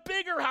even a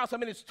bigger house. I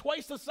mean, it's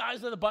twice the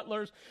size of the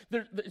butler's.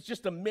 It's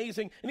just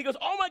amazing. And he goes,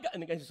 oh my God.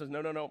 And the guy says,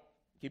 no,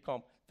 keep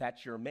calm.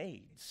 That's your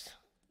maid's.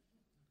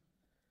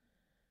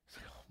 He's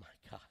like, oh my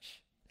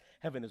gosh.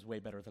 Heaven is way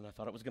better than I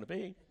thought it was going to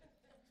be.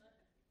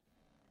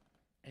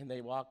 And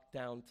they walk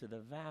down to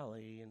the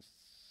valley, and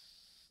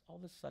all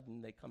of a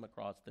sudden they come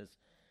across this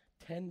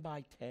 10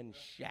 by 10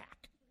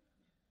 shack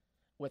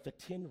with a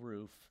tin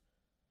roof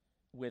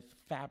with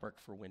fabric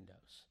for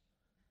windows.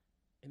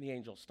 And the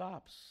angel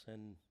stops,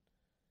 and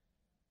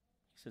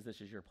he says,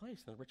 this is your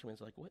place. And the rich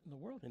man's like, what in the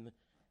world? And the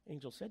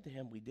angel said to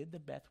him, we did the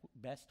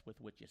best with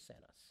what you sent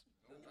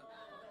us.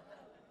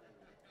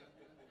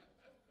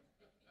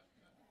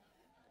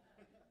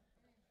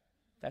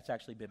 That's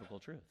actually biblical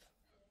truth.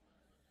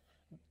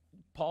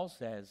 Paul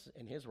says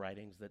in his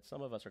writings that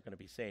some of us are going to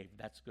be saved.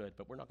 That's good,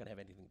 but we're not going to have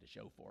anything to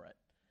show for it.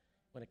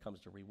 when it comes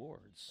to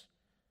rewards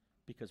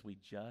because we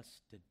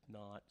just did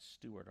not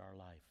steward our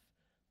life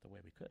the way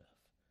we could have.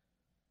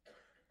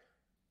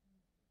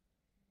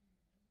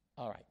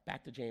 All right,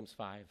 back to James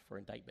 5 for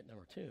indictment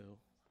number 2.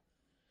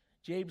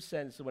 James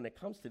says that when it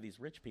comes to these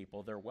rich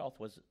people, their wealth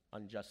was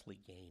unjustly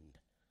gained.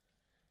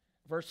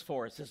 Verse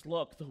 4, it says,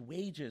 look, the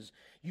wages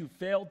you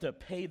failed to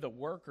pay the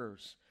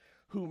workers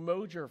who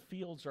mowed your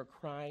fields are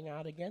crying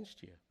out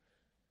against you.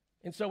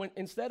 And so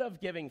instead of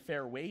giving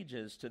fair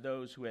wages to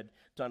those who had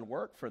done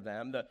work for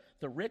them,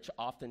 the rich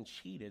often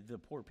cheated the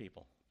poor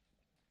people.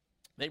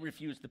 They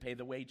refused to pay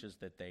the wages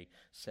that they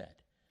said.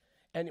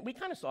 And we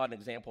kind of saw an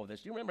example of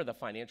this. Do you remember the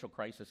financial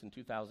crisis in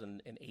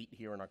 2008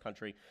 here in our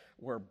country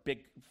where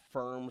big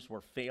firms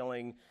were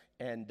failing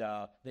and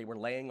they were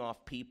laying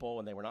off people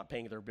and they were not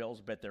paying their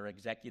bills, but their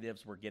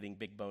executives were getting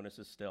big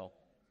bonuses still?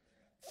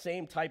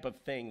 Same type of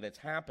thing that's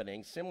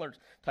happening. Similar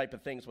type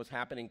of things was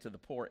happening to the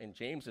poor in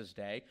James's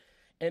day.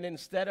 And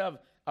instead of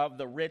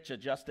the rich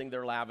adjusting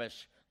their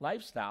lavish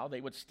lifestyle, they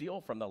would steal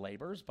from the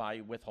laborers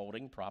by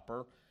withholding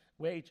proper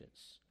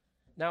wages.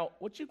 Now,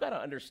 what you've got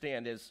to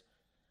understand is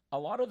a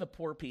lot of the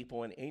poor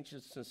people in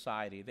ancient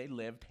society, they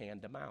lived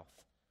hand to mouth.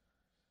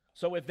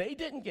 So if they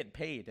didn't get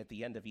paid at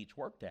the end of each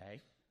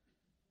workday,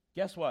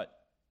 guess what?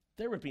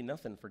 There would be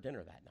nothing for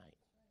dinner that night.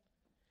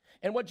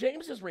 And what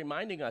James is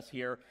reminding us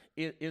here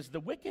is the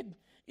wicked.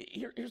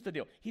 Here's the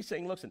deal. He's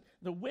saying, listen,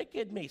 the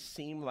wicked may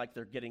seem like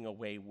they're getting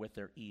away with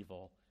their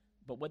evil,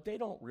 but what they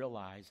don't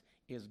realize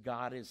is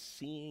God is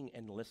seeing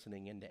and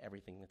listening into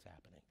everything that's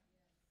happening.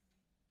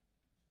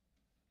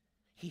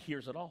 He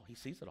hears it all. He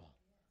sees it all.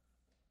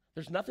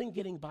 There's nothing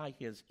getting by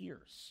his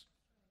ears.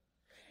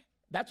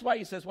 That's why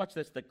he says, watch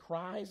this, the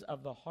cries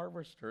of the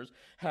harvesters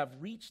have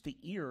reached the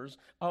ears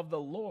of the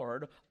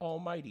Lord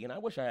Almighty. And I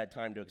wish I had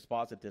time to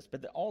exposit this,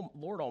 but the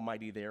Lord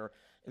Almighty there,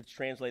 it's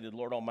translated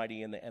Lord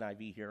Almighty in the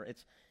NIV here.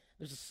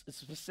 There's a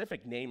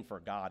specific name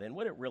for God, and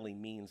what it really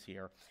means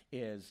here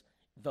is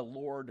the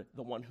Lord,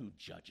 the one who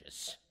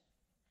judges,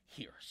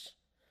 hears.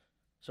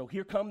 So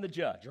here come the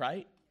judge,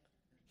 right?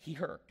 He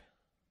heard.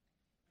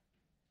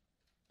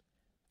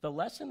 The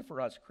lesson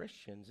for us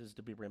Christians is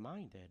to be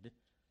reminded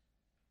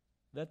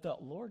that the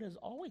Lord is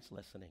always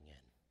listening in.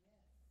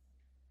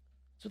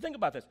 So think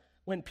about this.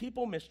 When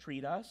people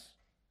mistreat us,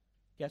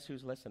 guess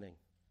who's listening?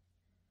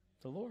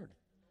 The Lord.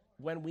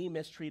 When we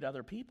mistreat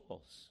other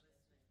people's.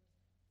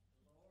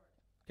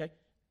 Okay?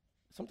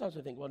 Sometimes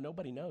we think, well,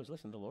 nobody knows.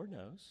 Listen, the Lord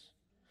knows.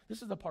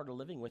 This is the part of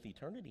living with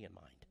eternity in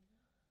mind.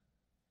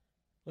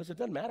 Listen, it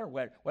doesn't matter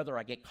whether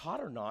I get caught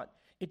or not.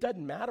 It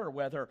doesn't matter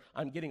whether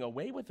I'm getting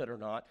away with it or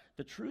not.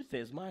 The truth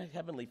is, my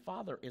Heavenly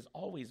Father is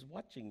always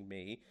watching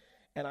me,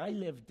 and I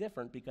live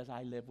different because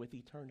I live with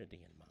eternity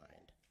in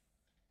mind.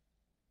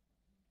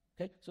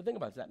 Okay, so think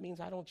about it. That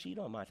means I don't cheat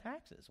on my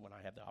taxes when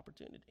I have the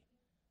opportunity.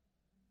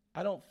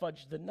 I don't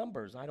fudge the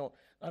numbers. I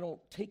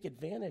don't take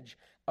advantage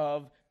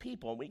of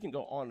people. And we can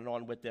go on and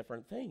on with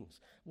different things.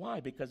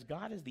 Why? Because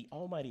God is the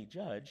Almighty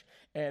Judge,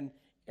 and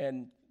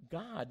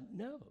God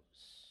knows.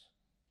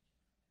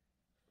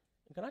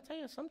 And can I tell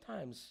you,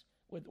 sometimes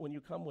when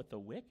you come with the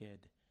wicked,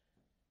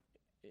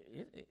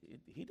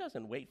 he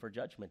doesn't wait for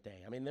Judgment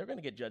Day. I mean, they're going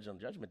to get judged on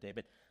Judgment Day,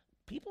 but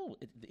people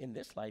in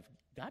this life,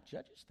 God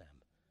judges them.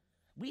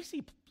 We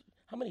see,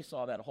 how many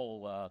saw that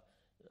whole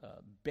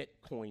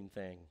Bitcoin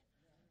thing?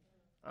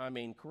 I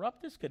mean,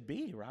 corrupt this could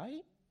be,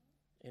 right?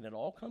 And it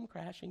all come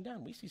crashing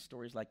down. We see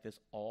stories like this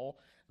all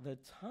the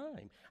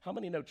time. How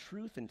many know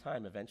truth and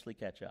time eventually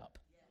catch up?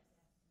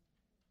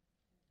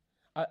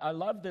 I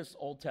love this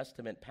Old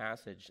Testament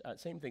passage.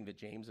 Same thing that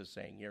James is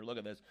saying here. Look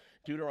at this.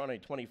 Deuteronomy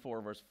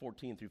 24, verse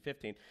 14 through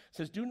 15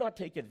 says, do not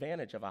take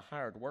advantage of a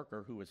hired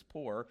worker who is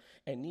poor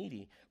and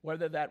needy,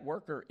 whether that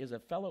worker is a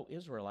fellow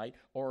Israelite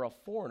or a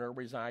foreigner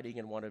residing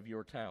in one of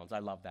your towns. I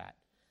love that.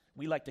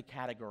 We like to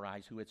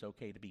categorize who it's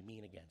okay to be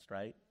mean against,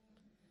 right?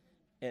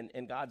 And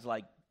God's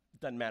like,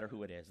 doesn't matter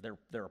who it is.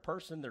 They're a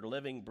person, they're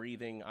living,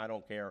 breathing, I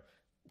don't care,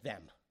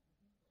 them.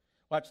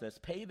 Watch this.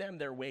 Pay them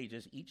their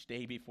wages each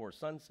day before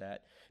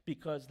sunset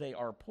because they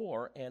are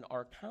poor and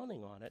are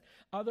counting on it.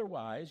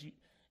 Otherwise,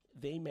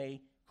 they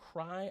may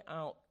cry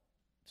out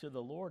to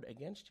the Lord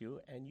against you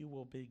and you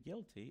will be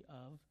guilty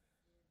of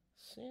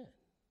sin.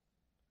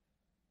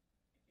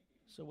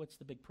 So what's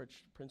the big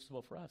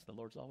principle for us? The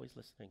Lord's always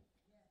listening.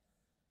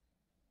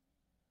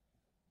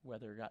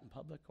 Whether you're out in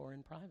public or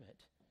in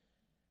private.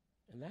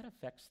 And that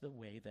affects the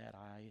way that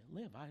I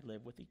live. I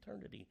live with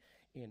eternity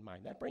in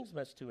mind. That brings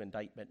us to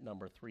indictment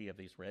number 3 of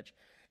these rich.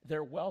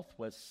 Their wealth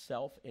was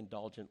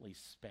self-indulgently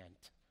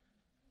spent.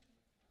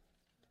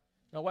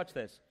 Now watch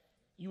this.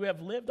 You have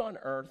lived on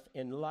earth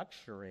in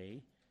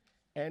luxury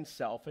and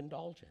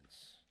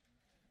self-indulgence.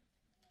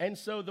 And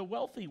so the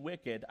wealthy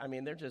wicked, I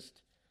mean,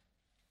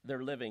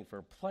 they're living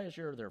for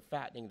pleasure. They're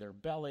fattening their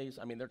bellies.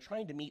 I mean, they're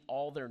trying to meet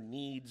all their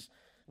needs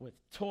with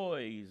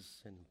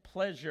toys and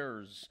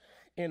pleasures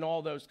and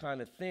all those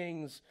kind of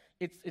things.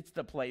 It's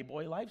the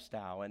playboy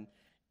lifestyle, and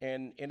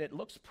it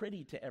looks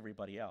pretty to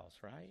everybody else,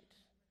 right?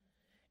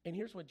 And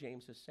here's what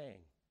James is saying.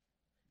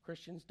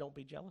 Christians, don't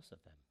be jealous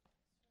of them.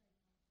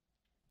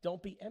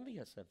 Don't be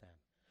envious of them.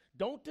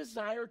 Don't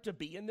desire to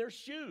be in their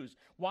shoes.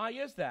 Why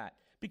is that?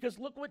 Because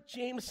look what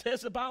James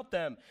says about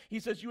them. He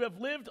says, you have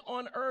lived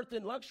on earth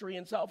in luxury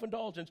and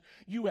self-indulgence.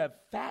 You have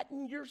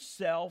fattened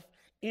yourself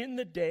in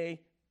the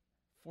day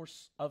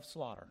of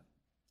slaughter.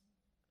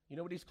 You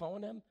know what he's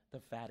calling them?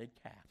 The fatted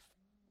calf.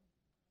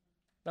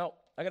 Now,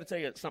 I got to tell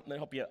you something to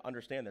help you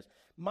understand this.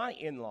 My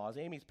in-laws,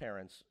 Amy's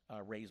parents,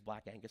 raised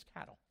Black Angus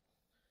cattle.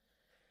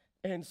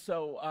 And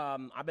so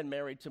I've been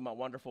married to my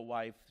wonderful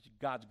wife,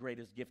 God's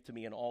greatest gift to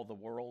me in all the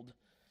world.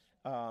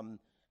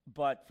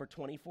 But for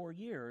 24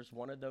 years,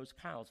 one of those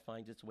cows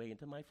finds its way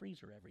into my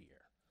freezer every year.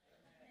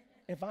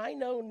 If I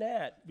known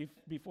that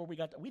before we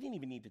got we didn't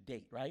even need to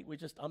date, right?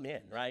 I'm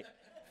in, right?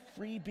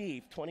 Free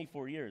beef,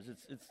 24 years.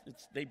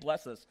 They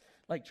bless us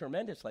like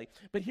tremendously.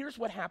 But here's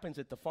what happens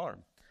at the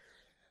farm.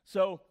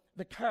 So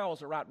the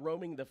cows are out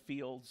roaming the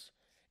fields,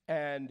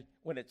 and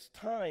when it's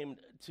time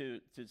to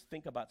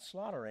think about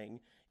slaughtering,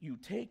 you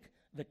take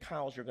the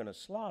cows you're going to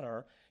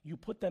slaughter, you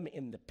put them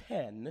in the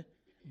pen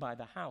by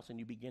the house, and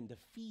you begin to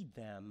feed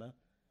them.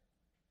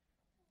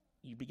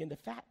 You begin to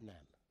fatten them.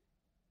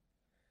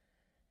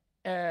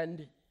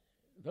 And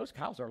those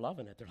cows are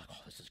loving it. They're like,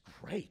 oh, this is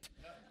great.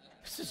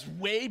 This is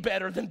way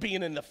better than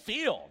being in the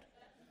field.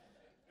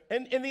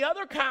 And the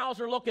other cows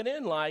are looking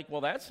in like,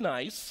 well, that's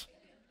nice.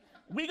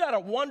 We got to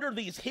wander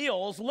these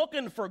hills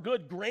looking for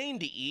good grain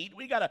to eat.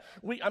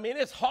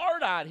 It's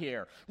hard out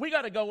here. We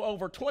got to go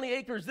over 20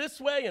 acres this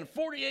way and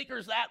 40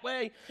 acres that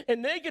way,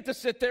 and they get to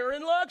sit there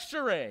in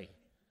luxury.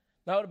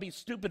 Now, it would be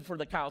stupid for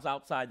the cows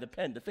outside the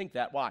pen to think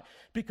that. Why?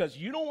 Because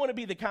you don't want to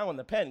be the cow in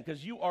the pen,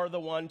 because you are the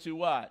one to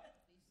what?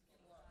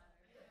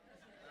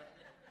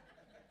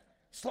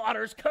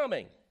 Slaughter's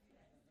coming.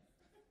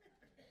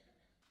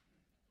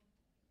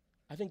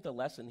 I think the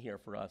lesson here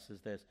for us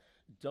is this.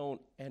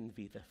 Don't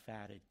envy the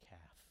fatted calf.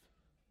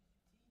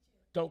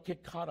 Don't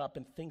get caught up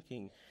in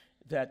thinking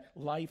that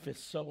life is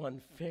so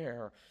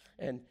unfair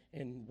and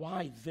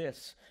why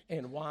this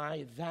and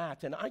why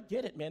that. And I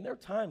get it, man. There are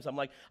times I'm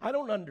like, I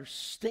don't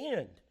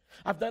understand.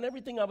 I've done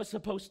everything I was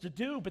supposed to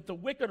do, but the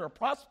wicked are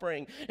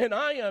prospering and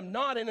I am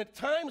not. And at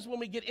times when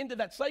we get into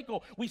that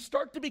cycle, we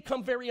start to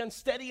become very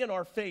unsteady in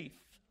our faith.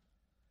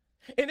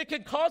 And it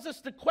can cause us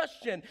to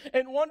question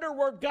and wonder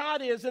where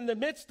God is in the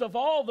midst of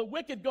all the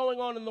wicked going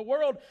on in the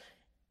world.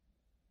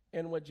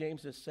 And what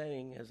James is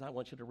saying is, I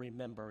want you to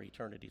remember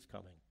eternity's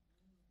coming.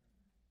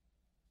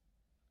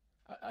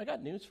 I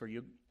got news for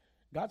you.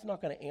 God's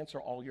not going to answer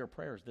all your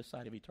prayers this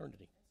side of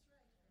eternity.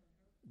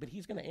 But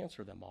he's going to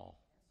answer them all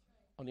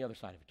on the other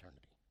side of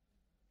eternity.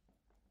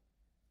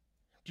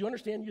 Do you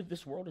understand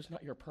this world is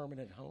not your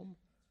permanent home?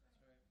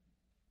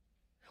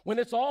 When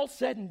it's all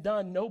said and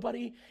done,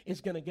 nobody is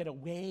going to get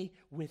away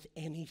with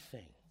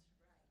anything.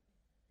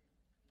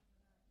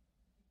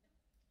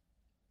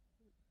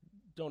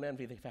 Don't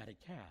envy the fatted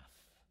calf.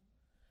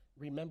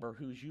 Remember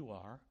whose you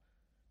are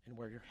and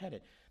where you're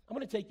headed. I'm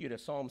going to take you to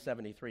Psalm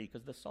 73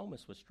 because the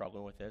psalmist was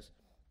struggling with this.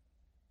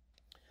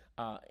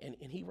 And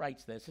he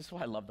writes this. This is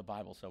why I love the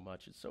Bible so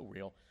much. It's so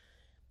real.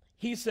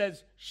 He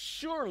says,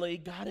 surely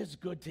God is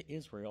good to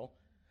Israel,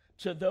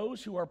 to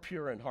those who are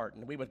pure in heart.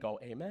 And we would go,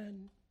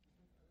 amen.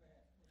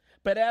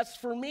 But as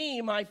for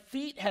me, my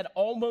feet had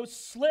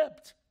almost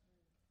slipped.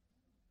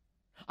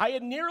 I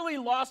had nearly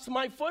lost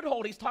my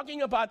foothold. He's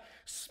talking about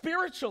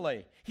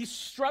spiritually. He's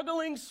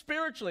struggling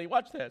spiritually.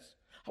 Watch this.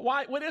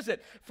 Why? What is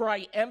it? For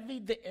I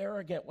envied the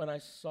arrogant when I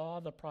saw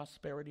the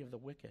prosperity of the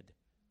wicked.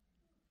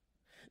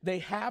 They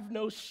have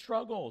no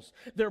struggles.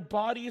 Their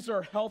bodies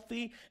are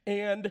healthy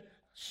and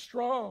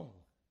strong.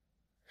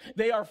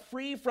 They are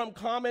free from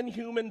common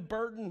human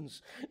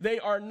burdens. They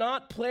are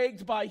not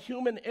plagued by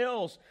human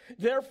ills.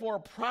 Therefore,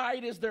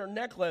 pride is their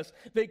necklace.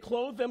 They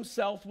clothe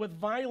themselves with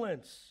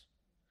violence.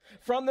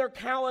 From their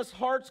callous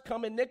hearts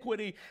come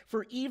iniquity,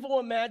 for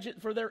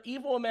their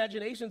evil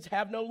imaginations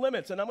have no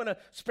limits. And I'm going to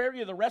spare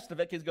you the rest of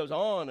it because it goes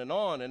on and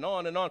on and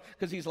on and on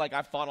because he's like,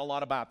 I've thought a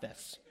lot about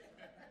this.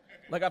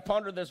 Like, I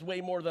pondered this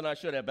way more than I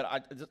should have,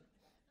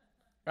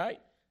 right?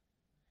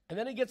 And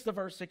then he gets to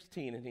verse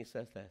 16 and he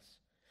says this.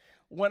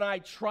 When I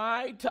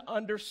tried to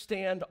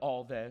understand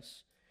all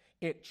this,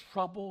 it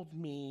troubled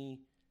me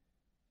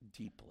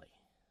deeply.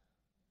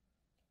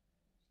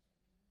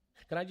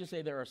 Can I just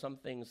say there are some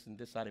things in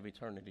this side of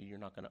eternity you're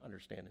not going to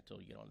understand until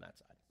you get on that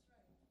side?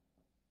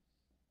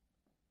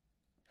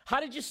 How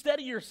did you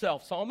steady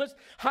yourself, psalmist?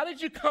 How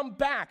did you come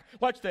back?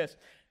 Watch this.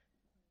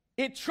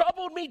 It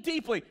troubled me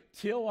deeply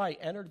till I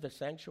entered the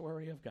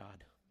sanctuary of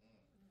God.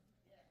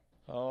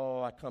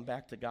 Oh, I come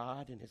back to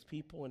God and his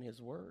people and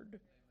his word.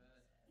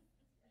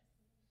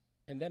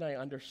 And then I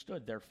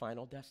understood their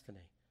final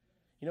destiny.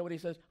 You know what he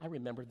says? I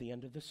remembered the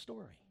end of the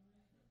story.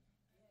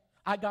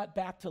 I got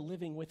back to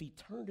living with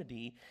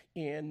eternity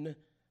in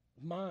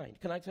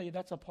mind. Can I tell you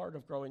that's a part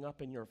of growing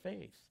up in your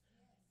faith?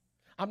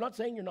 I'm not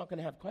saying you're not going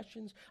to have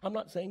questions. I'm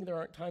not saying there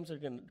aren't times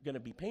that are going to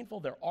be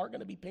painful. There are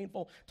going to be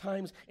painful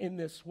times in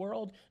this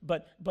world.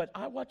 But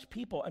I watch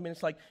people. I mean,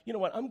 it's like, you know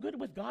what? I'm good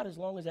with God as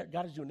long as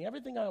God is doing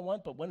everything I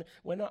want. But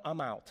when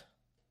I'm out,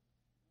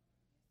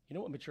 you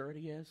know what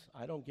maturity is?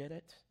 I don't get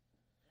it.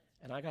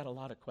 And I got a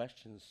lot of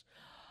questions,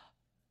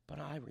 but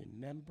I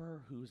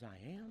remember whose I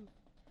am,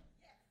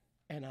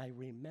 and I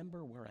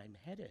remember where I'm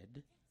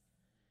headed,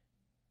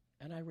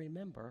 and I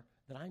remember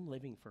that I'm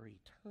living for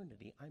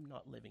eternity. I'm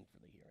not living for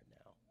the here and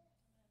now.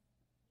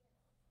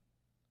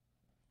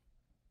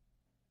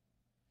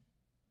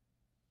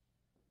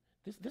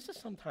 This is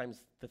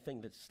sometimes the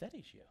thing that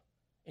steadies you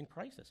in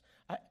crisis.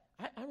 I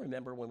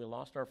remember when we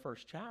lost our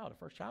first child. Our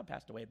first child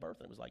passed away at birth,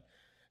 and it was like,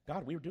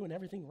 God, we were doing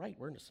everything right.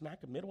 We're in the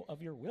smack middle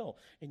of your will,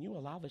 and you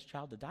allow this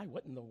child to die.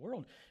 What in the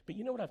world? But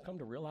you know what I've come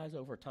to realize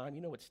over time?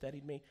 You know what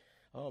steadied me?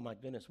 Oh, my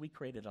goodness, we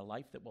created a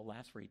life that will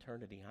last for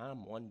eternity.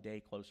 I'm one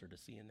day closer to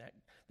seeing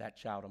that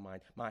child of mine.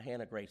 My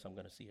Hannah Grace, I'm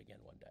going to see again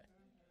one day.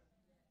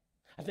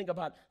 I think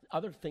about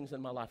other things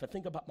in my life. I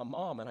think about my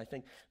mom, and I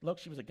think, look,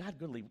 she was a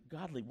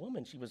godly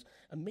woman. She was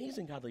an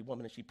amazing godly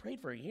woman, and she prayed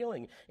for her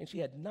healing, and she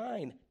had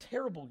 9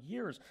 terrible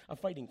years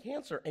of fighting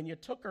cancer, and you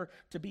took her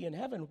to be in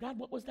heaven. God,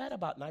 what was that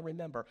about? And I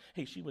remember,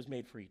 hey, she was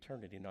made for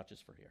eternity, not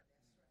just for here.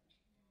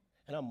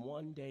 And I'm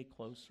one day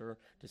closer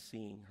to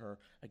seeing her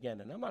again.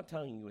 And I'm not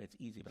telling you it's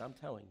easy, but I'm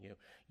telling you,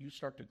 you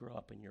start to grow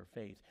up in your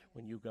faith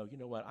when you go, you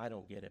know what, I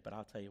don't get it, but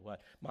I'll tell you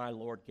what, my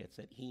Lord gets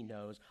it. He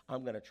knows.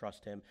 I'm going to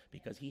trust him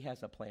because he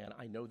has a plan.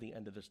 I know the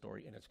end of the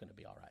story, and it's going to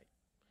be all right.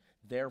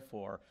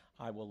 Therefore,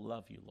 I will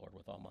love you, Lord,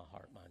 with all my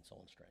heart, mind, soul,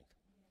 and strength.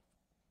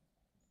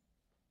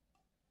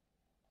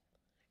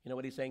 You know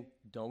what he's saying?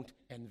 Don't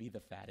envy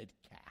the fatted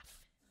calf.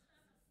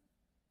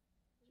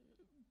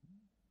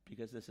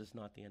 Because this is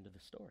not the end of the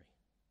story.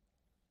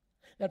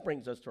 That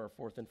brings us to our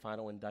fourth and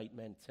final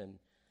indictment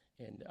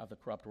and of the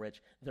corrupt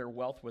rich. Their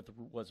wealth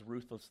was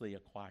ruthlessly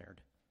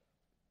acquired.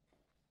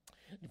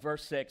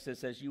 Verse 6, it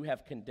says, you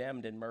have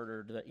condemned and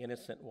murdered the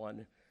innocent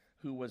one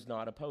who was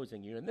not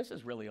opposing you. And this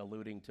is really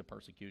alluding to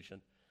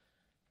persecution.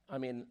 I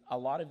mean, a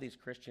lot of these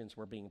Christians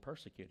were being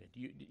persecuted.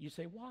 You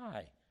say,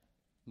 why?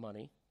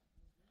 Money.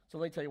 So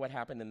let me tell you what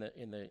happened in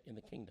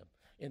the kingdom,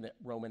 in the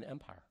Roman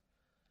Empire.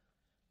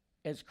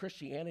 As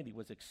Christianity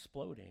was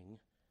exploding,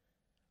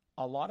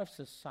 a lot of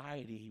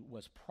society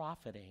was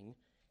profiting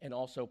and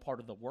also part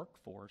of the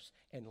workforce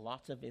and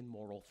lots of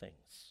immoral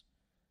things.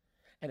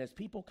 And as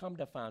people come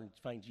to find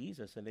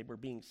Jesus and they were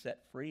being set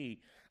free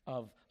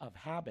of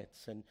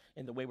habits and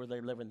the way where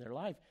they're living their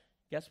life,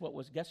 guess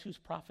whose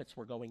profits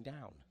were going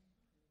down?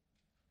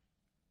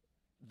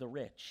 The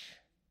rich.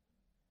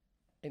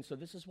 And so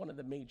this is one of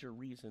the major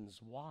reasons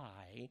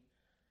why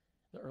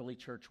the early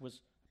church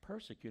was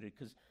persecuted,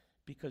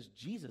 because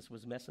Jesus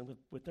was messing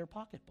with their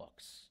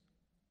pocketbooks.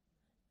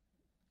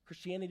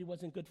 Christianity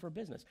wasn't good for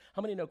business.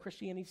 How many know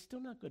Christianity is still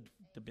not good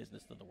to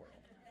business to the world?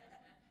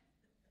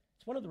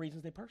 It's one of the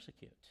reasons they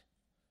persecute.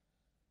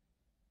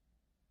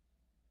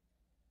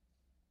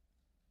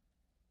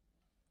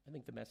 I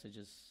think the message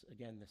is,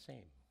 again, the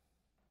same.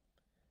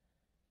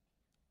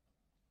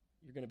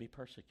 You're going to be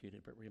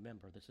persecuted, but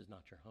remember, this is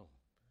not your home.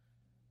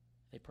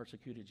 They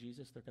persecuted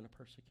Jesus, they're going to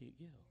persecute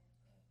you.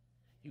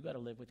 You got to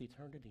live with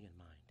eternity in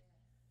mind.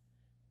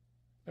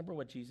 Remember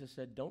what Jesus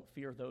said? Don't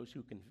fear those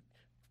who can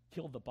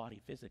kill the body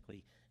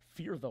physically.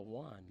 Fear the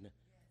one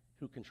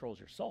who controls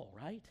your soul,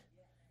 right?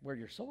 Where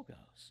your soul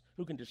goes,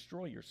 who can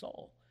destroy your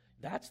soul.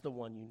 That's the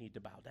one you need to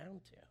bow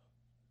down to.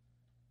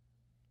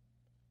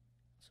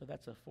 So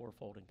that's a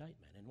fourfold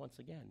indictment. And once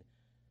again,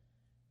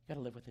 you got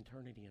to live with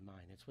eternity in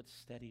mind. It's what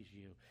steadies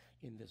you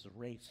in this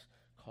race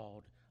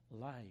called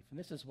life. And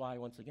this is why,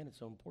 once again, it's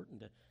so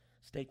important to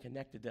stay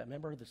connected.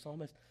 Remember the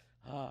psalmist?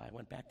 I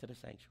went back to the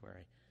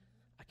sanctuary.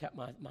 I kept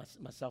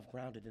myself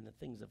grounded in the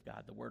things of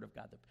God, the Word of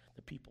God,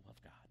 the people of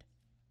God.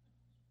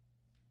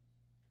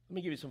 Let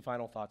me give you some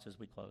final thoughts as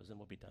we close, and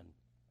we'll be done.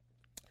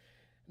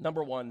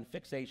 Number one,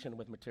 fixation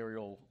with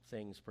material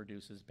things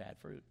produces bad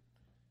fruit.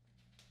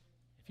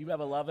 If you have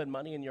a love and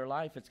money in your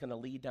life, it's going to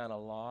lead down a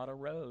lot of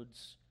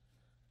roads.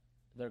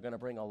 They're going to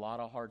bring a lot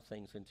of hard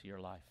things into your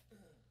life.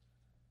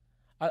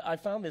 I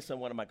found this in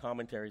one of my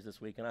commentaries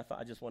this week, and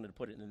I just wanted to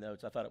put it in the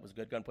notes. I thought it was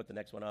good. Going to put the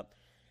next one up.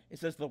 It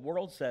says, the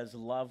world says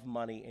love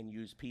money and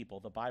use people.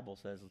 The Bible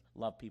says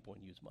love people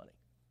and use money.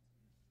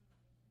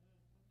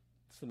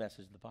 It's the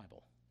message of the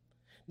Bible.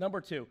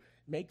 Number two,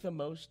 make the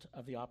most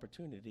of the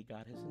opportunity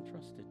God has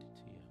entrusted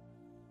to you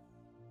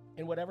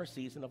in whatever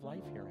season of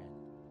life you're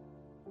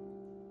in.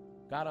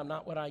 God, I'm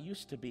not what I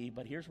used to be,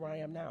 but here's where I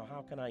am now.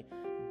 How can I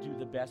do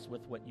the best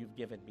with what you've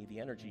given me, the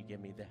energy you give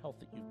me, the health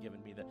that you've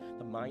given me,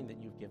 the mind that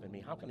you've given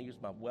me? How can I use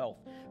my wealth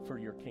for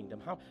your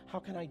kingdom? How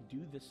can I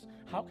do this?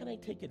 How can I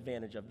take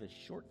advantage of this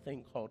short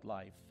thing called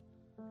life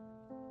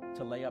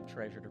to lay up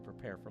treasure to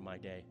prepare for my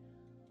day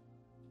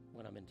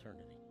when I'm in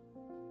eternity?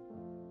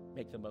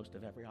 Make the most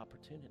of every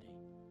opportunity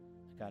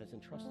that God has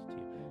entrusted to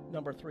you.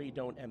 Number three,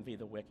 don't envy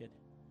the wicked.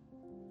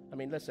 I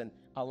mean, listen,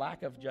 a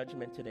lack of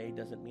judgment today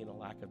doesn't mean a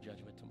lack of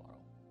judgment tomorrow.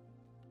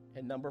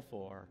 And number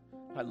four,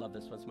 I love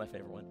this one, it's my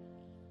favorite one.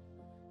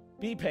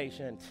 Be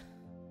patient.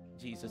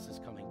 Jesus is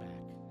coming back.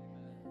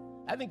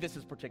 I think this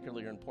is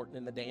particularly important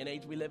in the day and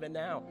age we live in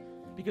now,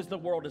 because the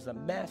world is a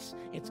mess.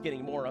 It's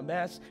getting more a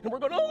mess. And we're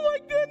going, oh my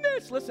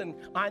goodness. Listen,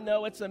 I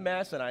know it's a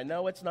mess and I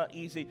know it's not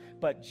easy,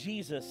 but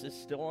Jesus is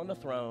still on the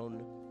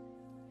throne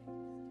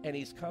and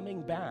he's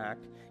coming back.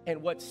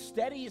 And what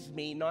steadies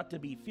me not to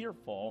be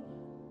fearful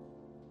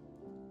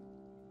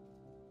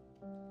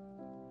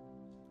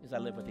is I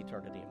live with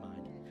eternity in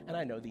mind. And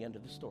I know the end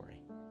of the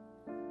story.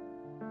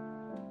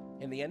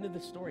 And the end of the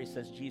story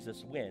says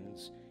Jesus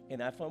wins.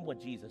 And if I'm with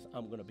Jesus,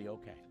 I'm going to be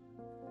okay.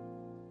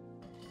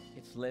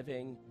 It's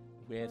living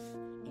with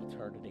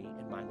eternity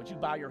in mind. Would you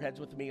bow your heads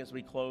with me as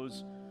we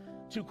close?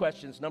 2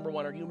 questions. Number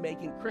 1, are you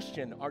making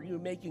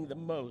the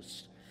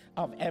most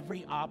of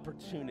every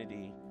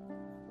opportunity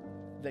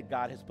that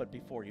God has put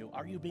before you?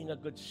 Are you being a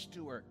good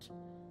steward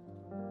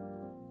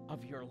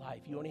of your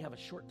life? You only have a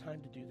short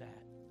time to do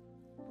that.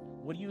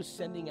 What are you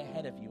sending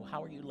ahead of you?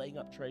 How are you laying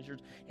up treasures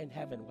in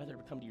heaven, whether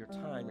it come to your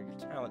time or your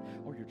talent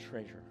or your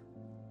treasure?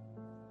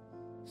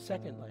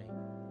 Secondly,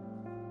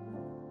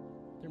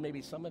 there may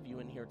be some of you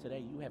in here today,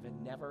 you have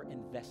never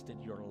invested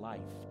your life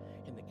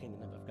in the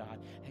kingdom of God,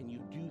 and you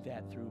do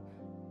that through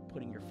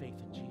putting your faith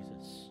in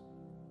Jesus.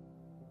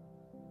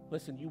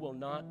 Listen, you will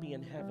not be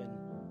in heaven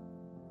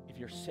if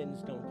your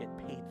sins don't get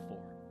paid for,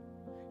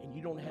 and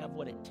you don't have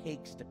what it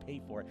takes to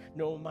pay for it.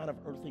 No amount of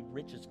earthly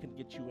riches can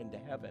get you into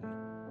heaven.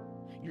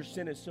 Your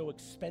sin is so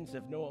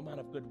expensive, no amount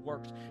of good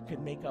works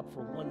can make up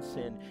for one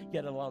sin,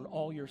 yet alone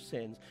all your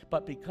sins.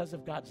 But because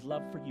of God's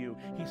love for you,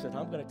 he said,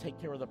 I'm going to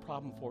take care of the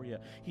problem for you.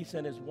 He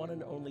sent his one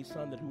and only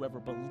Son, that whoever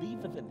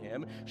believeth in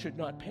him should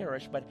not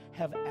perish, but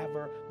have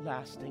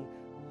everlasting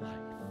life.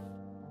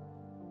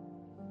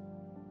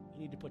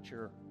 You need to put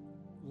your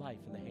life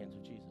in the hands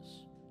of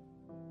Jesus.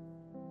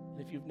 And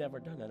if you've never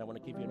done that, I want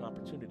to give you an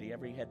opportunity.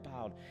 Every head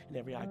bowed and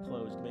every eye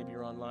closed. Maybe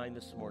you're online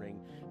this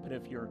morning, but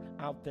if you're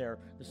out there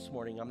this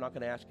morning, I'm not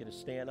going to ask you to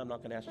stand. I'm not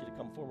going to ask you to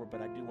come forward,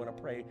 but I do want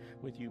to pray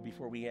with you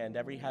before we end.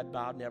 Every head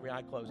bowed and every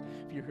eye closed.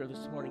 If you're here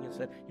this morning and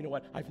said, you know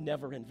what, I've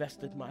never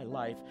invested my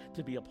life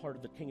to be a part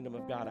of the kingdom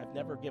of God. I've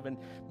never given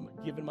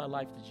my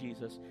life to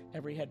Jesus.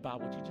 Every head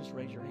bowed, would you just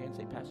raise your hand and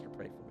say, Pastor,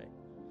 pray for me?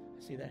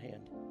 I see that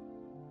hand.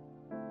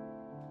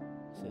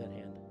 I see that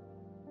hand.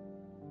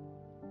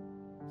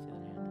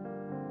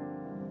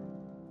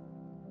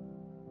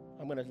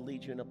 I'm going to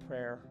lead you in a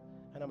prayer,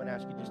 and I'm going to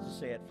ask you just to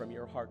say it from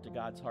your heart to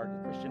God's heart.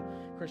 And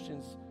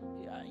Christians,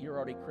 you're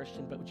already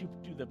Christian, but would you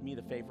do me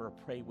the favor of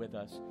pray with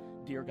us?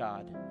 Dear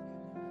God,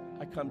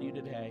 I come to you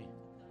today,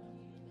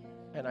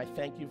 and I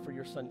thank you for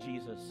your Son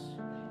Jesus,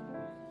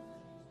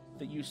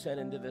 that you sent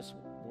into this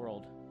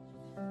world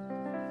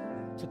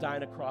to die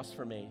on a cross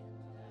for me,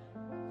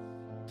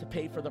 to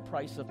pay for the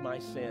price of my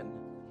sin,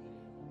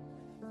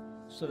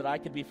 so that I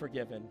could be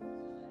forgiven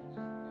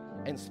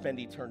and spend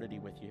eternity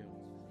with you.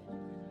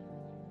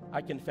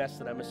 I confess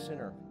that I'm a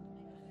sinner.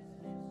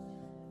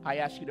 I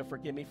ask you to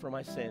forgive me for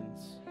my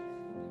sins.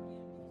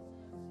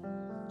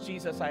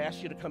 Jesus, I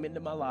ask you to come into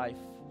my life.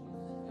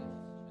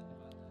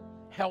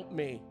 Help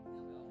me,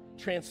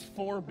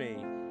 transform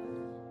me,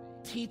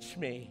 teach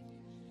me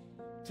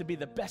to be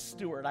the best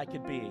steward I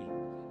could be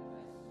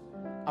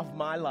of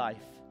my life,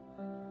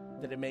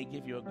 that it may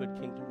give you a good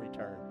kingdom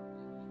return.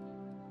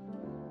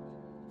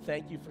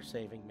 Thank you for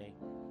saving me.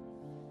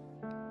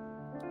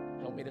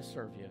 Help me to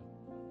serve you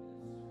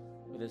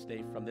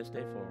from this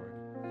day forward,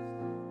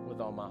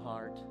 with all my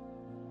heart,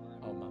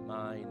 all my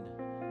mind,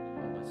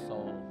 all my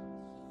soul,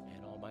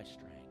 and all my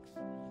strength.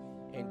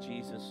 In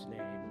Jesus'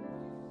 name,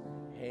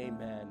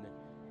 amen.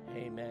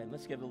 Amen.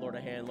 Let's give the Lord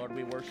a hand. Lord,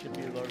 we worship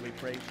you. Lord, we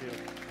praise you.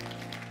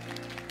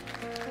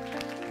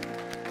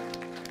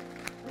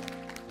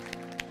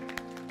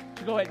 Would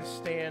you go ahead and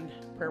stand?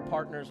 Prayer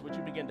partners, would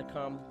you begin to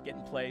come, get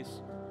in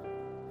place?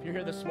 If you're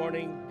here this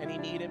morning, any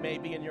need it may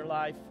be in your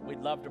life,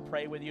 we'd love to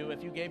pray with you.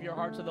 If you gave your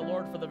heart to the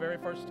Lord for the very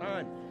first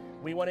time,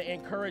 we want to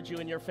encourage you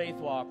in your faith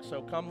walk.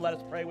 So come, let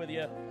us pray with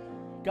you.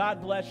 God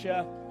bless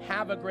you.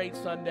 Have a great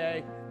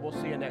Sunday. We'll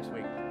see you next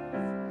week.